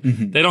bag.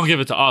 They don't give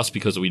it to us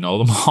because we know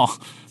them all.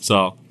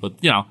 So, but,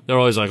 you know, they're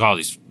always like, oh,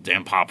 these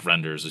damn pop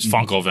vendors, these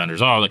Funko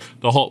vendors. Oh, like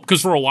the whole,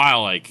 because for a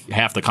while, like,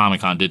 half the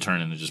Comic-Con did turn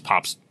into just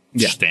pop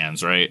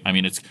stands, right? I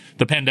mean,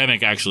 the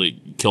pandemic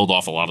actually killed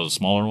off a lot of the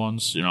smaller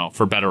ones, you know,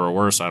 for better or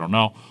worse, I don't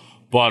know.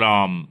 But,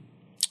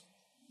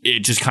 it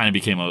just kind of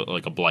became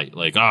like a blight.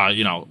 Like,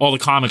 you know, all the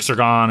comics are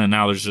gone and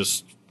now there's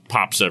just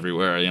pops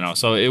everywhere, you know.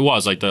 So it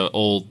was like the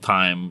old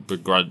time,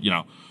 you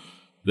know,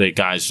 the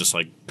guys just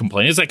like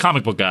complaining. It's that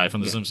comic book guy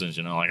from The Simpsons,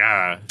 you know, like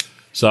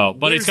So,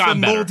 but There's it's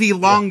gotten the better. moldy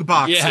long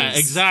boxes. Yeah,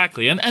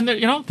 exactly. And there,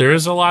 you know, there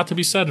is a lot to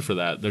be said for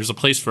that. There's a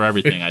place for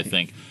everything, I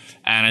think,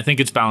 and I think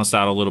it's balanced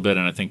out a little bit.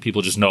 And I think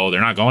people just know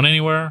they're not going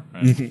anywhere,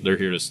 and they're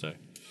here to stay.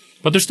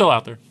 But they're still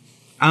out there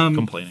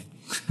complaining.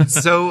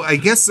 So I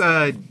guess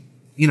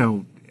you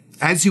know,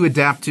 as you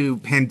adapt to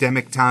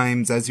pandemic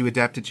times, as you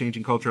adapt to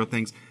changing cultural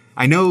things.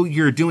 I know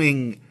you're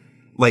doing,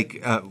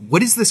 like,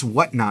 what is this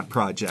Whatnot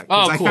project?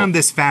 Oh, cool. I found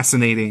this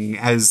fascinating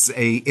as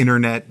a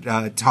internet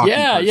talking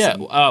person.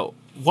 Yeah.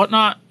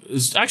 Whatnot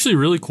is actually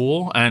really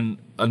cool, and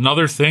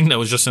another thing that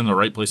was just in the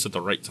right place at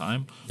the right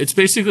time. It's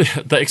basically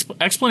the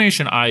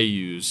explanation I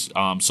use.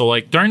 So,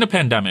 like, during the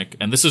pandemic,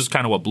 and this is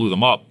kind of what blew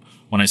them up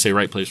when I say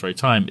right place, right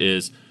time,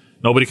 is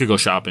nobody could go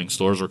shopping.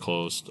 Stores were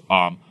closed.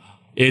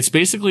 It's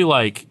basically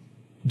like,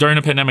 during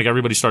the pandemic,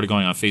 everybody started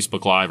going on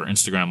Facebook Live or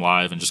Instagram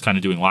Live and just kind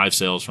of doing live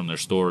sales from their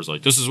stores.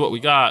 Like, this is what we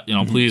got. You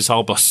know, please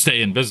help us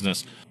stay in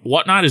business.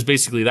 Whatnot is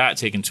basically that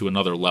taken to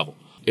another level.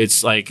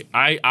 It's like,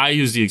 I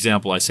use the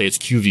example, I say it's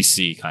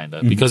QVC kind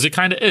of, because it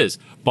kind of is.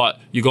 But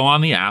you go on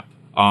the app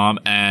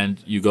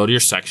and you go to your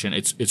section.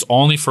 It's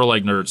only for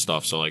like nerd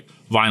stuff. So like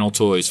vinyl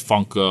toys,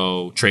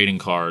 Funko, trading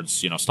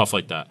cards, you know, stuff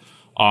like that.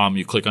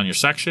 You click on your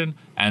section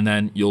and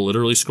then you'll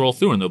literally scroll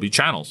through and there'll be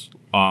channels.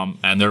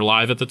 And they're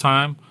live at the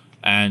time.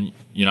 And,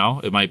 you know,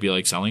 it might be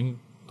like selling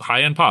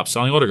high-end pops,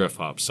 selling autograph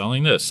pops,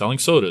 selling this, selling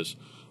sodas.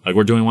 Like,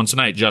 we're doing one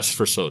tonight just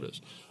for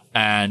sodas.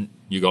 And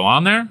you go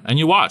on there and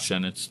you watch,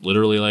 and it's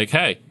literally like,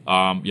 hey,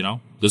 you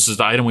know, this is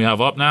the item we have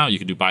up now. You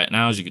can do buy it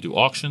nows, you can do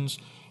auctions.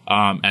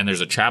 And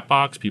there's a chat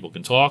box. People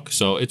can talk.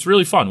 So it's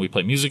really fun. We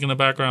play music in the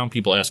background.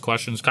 People ask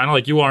questions, kind of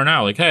like you are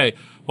now. Like, hey,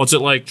 what's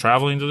it like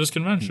traveling to this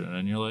convention?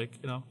 And you're like,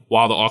 you know,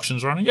 while the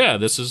auction's running, yeah,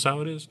 this is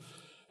how it is.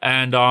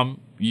 And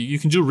you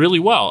can do really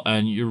well,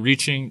 and you're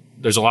reaching.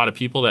 There's a lot of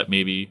people that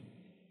maybe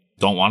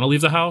don't want to leave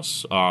the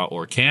house,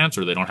 or can't,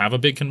 or they don't have a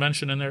big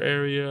convention in their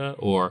area,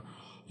 or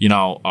you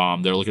know,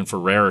 they're looking for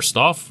rarer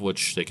stuff,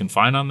 which they can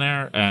find on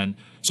there, and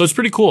so it's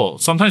pretty cool.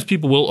 Sometimes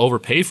people will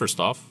overpay for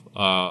stuff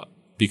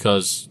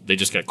because they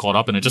just get caught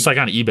up in it, just like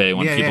on eBay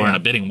when people are in a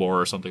bidding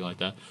war or something like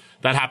that.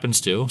 That happens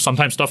too.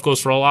 Sometimes stuff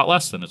goes for a lot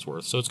less than it's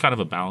worth, so it's kind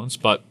of a balance,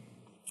 but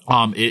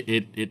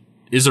it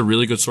is a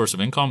really good source of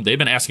income. They've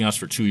been asking us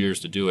for 2 years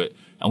to do it,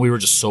 and we were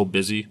just so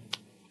busy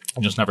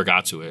and just never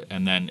got to it.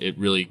 And then it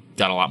really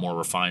got a lot more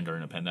refined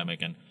during the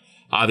pandemic. And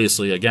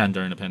obviously, again,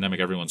 during the pandemic,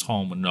 everyone's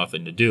home with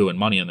nothing to do and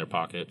money in their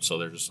pocket. So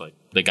they're just like,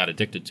 they got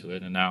addicted to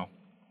it. And now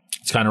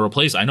it's kind of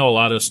replaced. I know a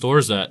lot of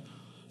stores that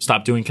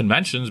stopped doing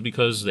conventions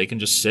because they can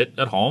just sit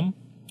at home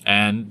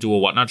and do a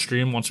Whatnot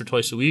stream once or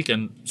twice a week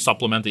and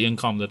supplement the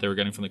income that they were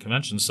getting from the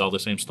convention, sell the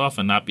same stuff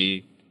and not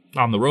be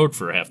on the road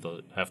for half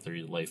their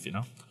life, you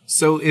know?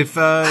 So if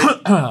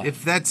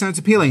that sounds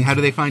appealing, how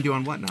do they find you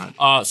on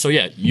Whatnot? So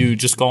yeah, you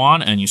just go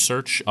on and you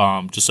search,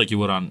 just like you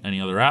would on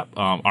any other app.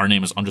 Our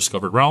name is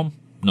Undiscovered Realm,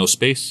 no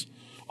space,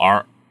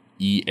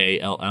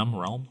 REALM,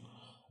 Realm.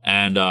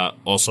 And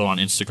also on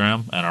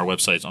Instagram, and our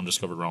website is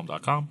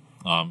undiscoveredrealm.com.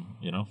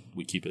 You know,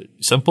 we keep it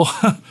simple.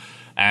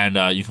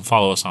 And you can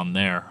follow us on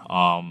there.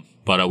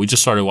 But we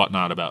just started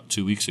Whatnot about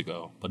 2 weeks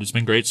ago. But it's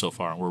been great so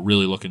far. We're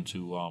really looking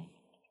to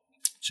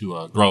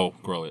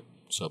grow it.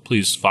 So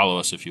please follow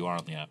us if you are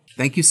on the app.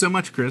 Thank you so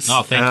much, Chris.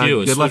 Oh, thank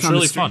you. Good luck it's on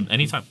really the stream. fun.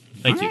 Anytime.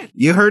 Thank you.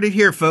 You heard it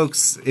here,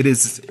 folks. It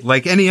is,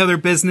 like any other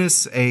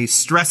business, a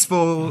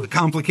stressful,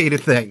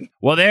 complicated thing.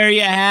 Well, there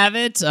you have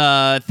it.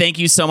 Thank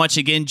you so much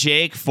again,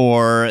 Jake,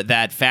 for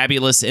that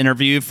fabulous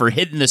interview, for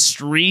hitting the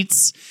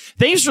streets.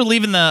 Thanks for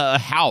leaving the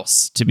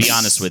house, to be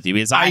honest with you,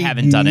 because I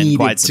haven't done it in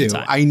quite some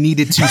time. I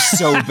needed to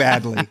so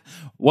badly.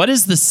 What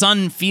does the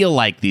sun feel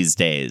like these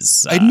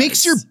days? It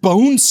makes your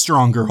bones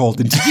stronger,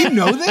 Holden. Did you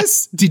know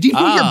this? Did you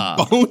know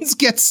your bones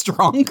get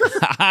stronger?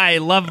 I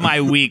love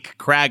my weak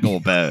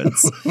craggle bones.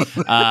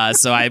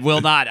 So I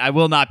will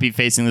not be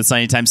facing this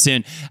anytime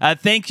soon.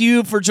 Thank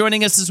you for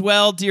joining us as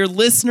well, dear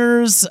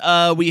listeners.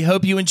 We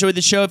hope you enjoyed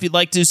the show. If you'd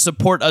like to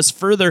support us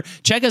further,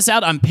 check us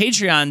out on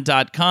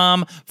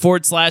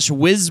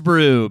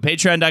patreon.com/WizBrew.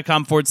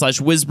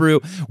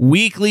 Patreon.com/WizBrew.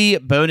 Weekly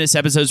bonus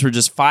episodes for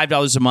just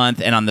 $5 a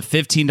month. And on the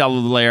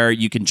 $15 layer,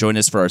 you can join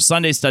us for our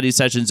Sunday study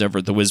sessions over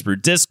at the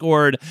WizBrew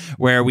Discord,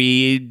 where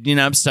we,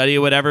 study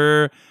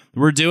whatever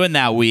we're doing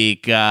that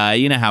week.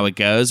 You know how it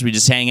goes. We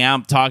just hang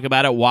out, talk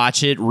about it,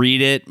 watch it,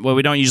 read it. Well,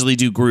 we don't usually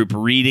do group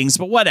readings,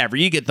 but whatever.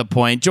 You get the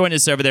point. Join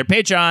us over there.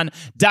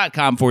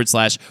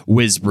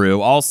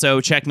 Patreon.com/WizBrew.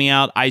 Also, check me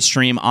out. I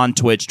stream on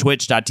Twitch,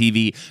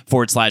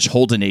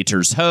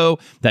 twitch.tv/HoldenaturesHo.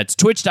 That's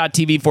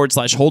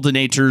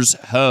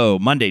twitch.tv/HoldenaturesHo.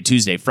 Monday,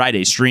 Tuesday,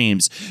 Friday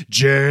streams.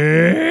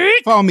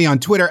 Jake! Follow me on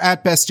Twitter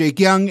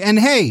 @BestJakeYoung. And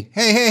hey,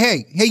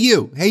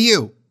 you.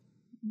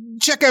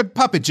 Check out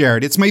Puppet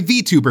Jared. It's my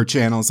VTuber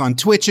channels on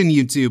Twitch and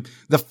YouTube.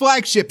 The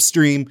flagship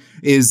stream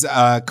is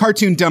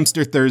Cartoon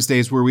Dumpster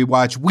Thursdays, where we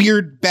watch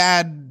weird,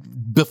 bad,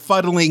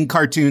 befuddling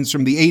cartoons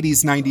from the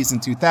 80s, 90s,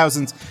 and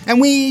 2000s, and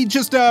we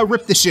just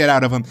rip the shit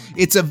out of them.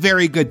 It's a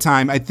very good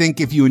time. I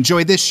think if you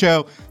enjoy this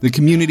show, the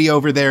community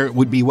over there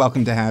would be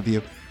welcome to have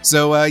you.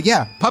 So,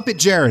 Puppet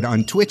Jared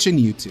on Twitch and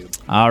YouTube.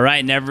 All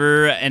right,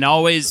 never and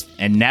always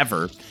and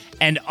never.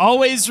 And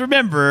always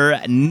remember,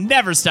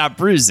 never stop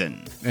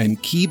bruising.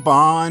 And keep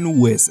on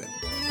whizzing.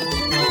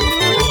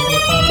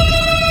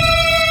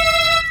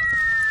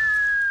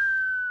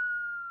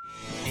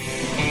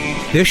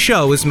 This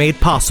show is made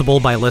possible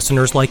by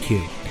listeners like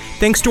you.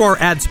 Thanks to our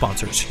ad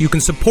sponsors, you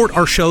can support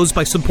our shows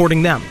by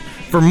supporting them.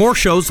 For more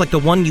shows like the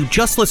one you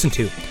just listened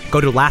to, go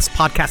to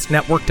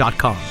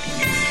lastpodcastnetwork.com.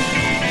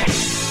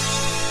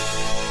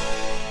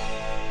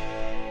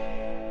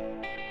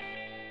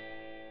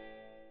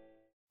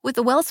 With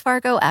the Wells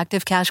Fargo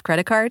Active Cash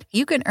Credit Card,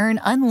 you can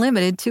earn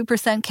unlimited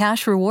 2%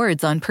 cash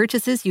rewards on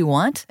purchases you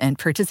want and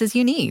purchases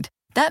you need.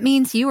 That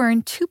means you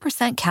earn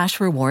 2% cash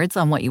rewards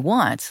on what you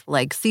want,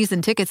 like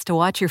season tickets to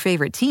watch your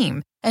favorite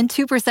team, and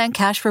 2%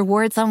 cash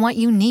rewards on what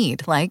you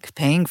need, like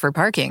paying for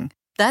parking.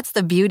 That's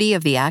the beauty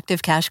of the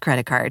Active Cash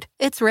Credit Card.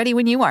 It's ready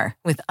when you are,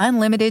 with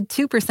unlimited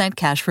 2%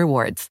 cash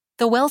rewards.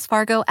 The Wells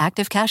Fargo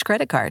Active Cash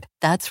Credit Card.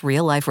 That's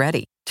real life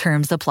ready.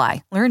 Terms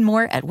apply. Learn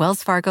more at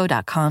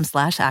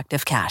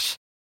wellsfargo.com/activecash.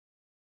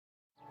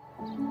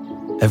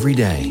 Every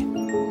day,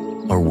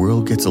 our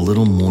world gets a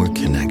little more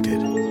connected,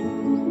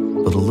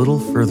 but a little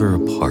further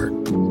apart.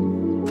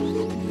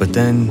 But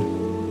then,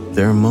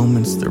 there are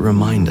moments that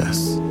remind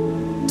us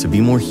to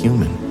be more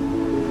human.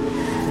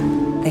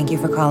 Thank you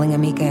for calling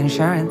Amica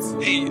Insurance.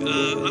 Hey,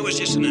 I was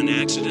just in an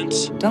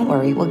accident. Don't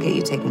worry, we'll get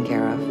you taken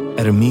care of.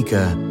 At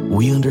Amica,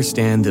 we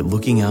understand that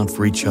looking out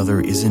for each other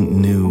isn't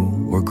new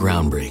or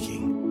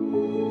groundbreaking.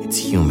 It's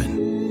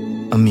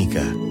human.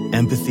 Amica,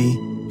 empathy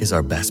is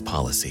our best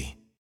policy.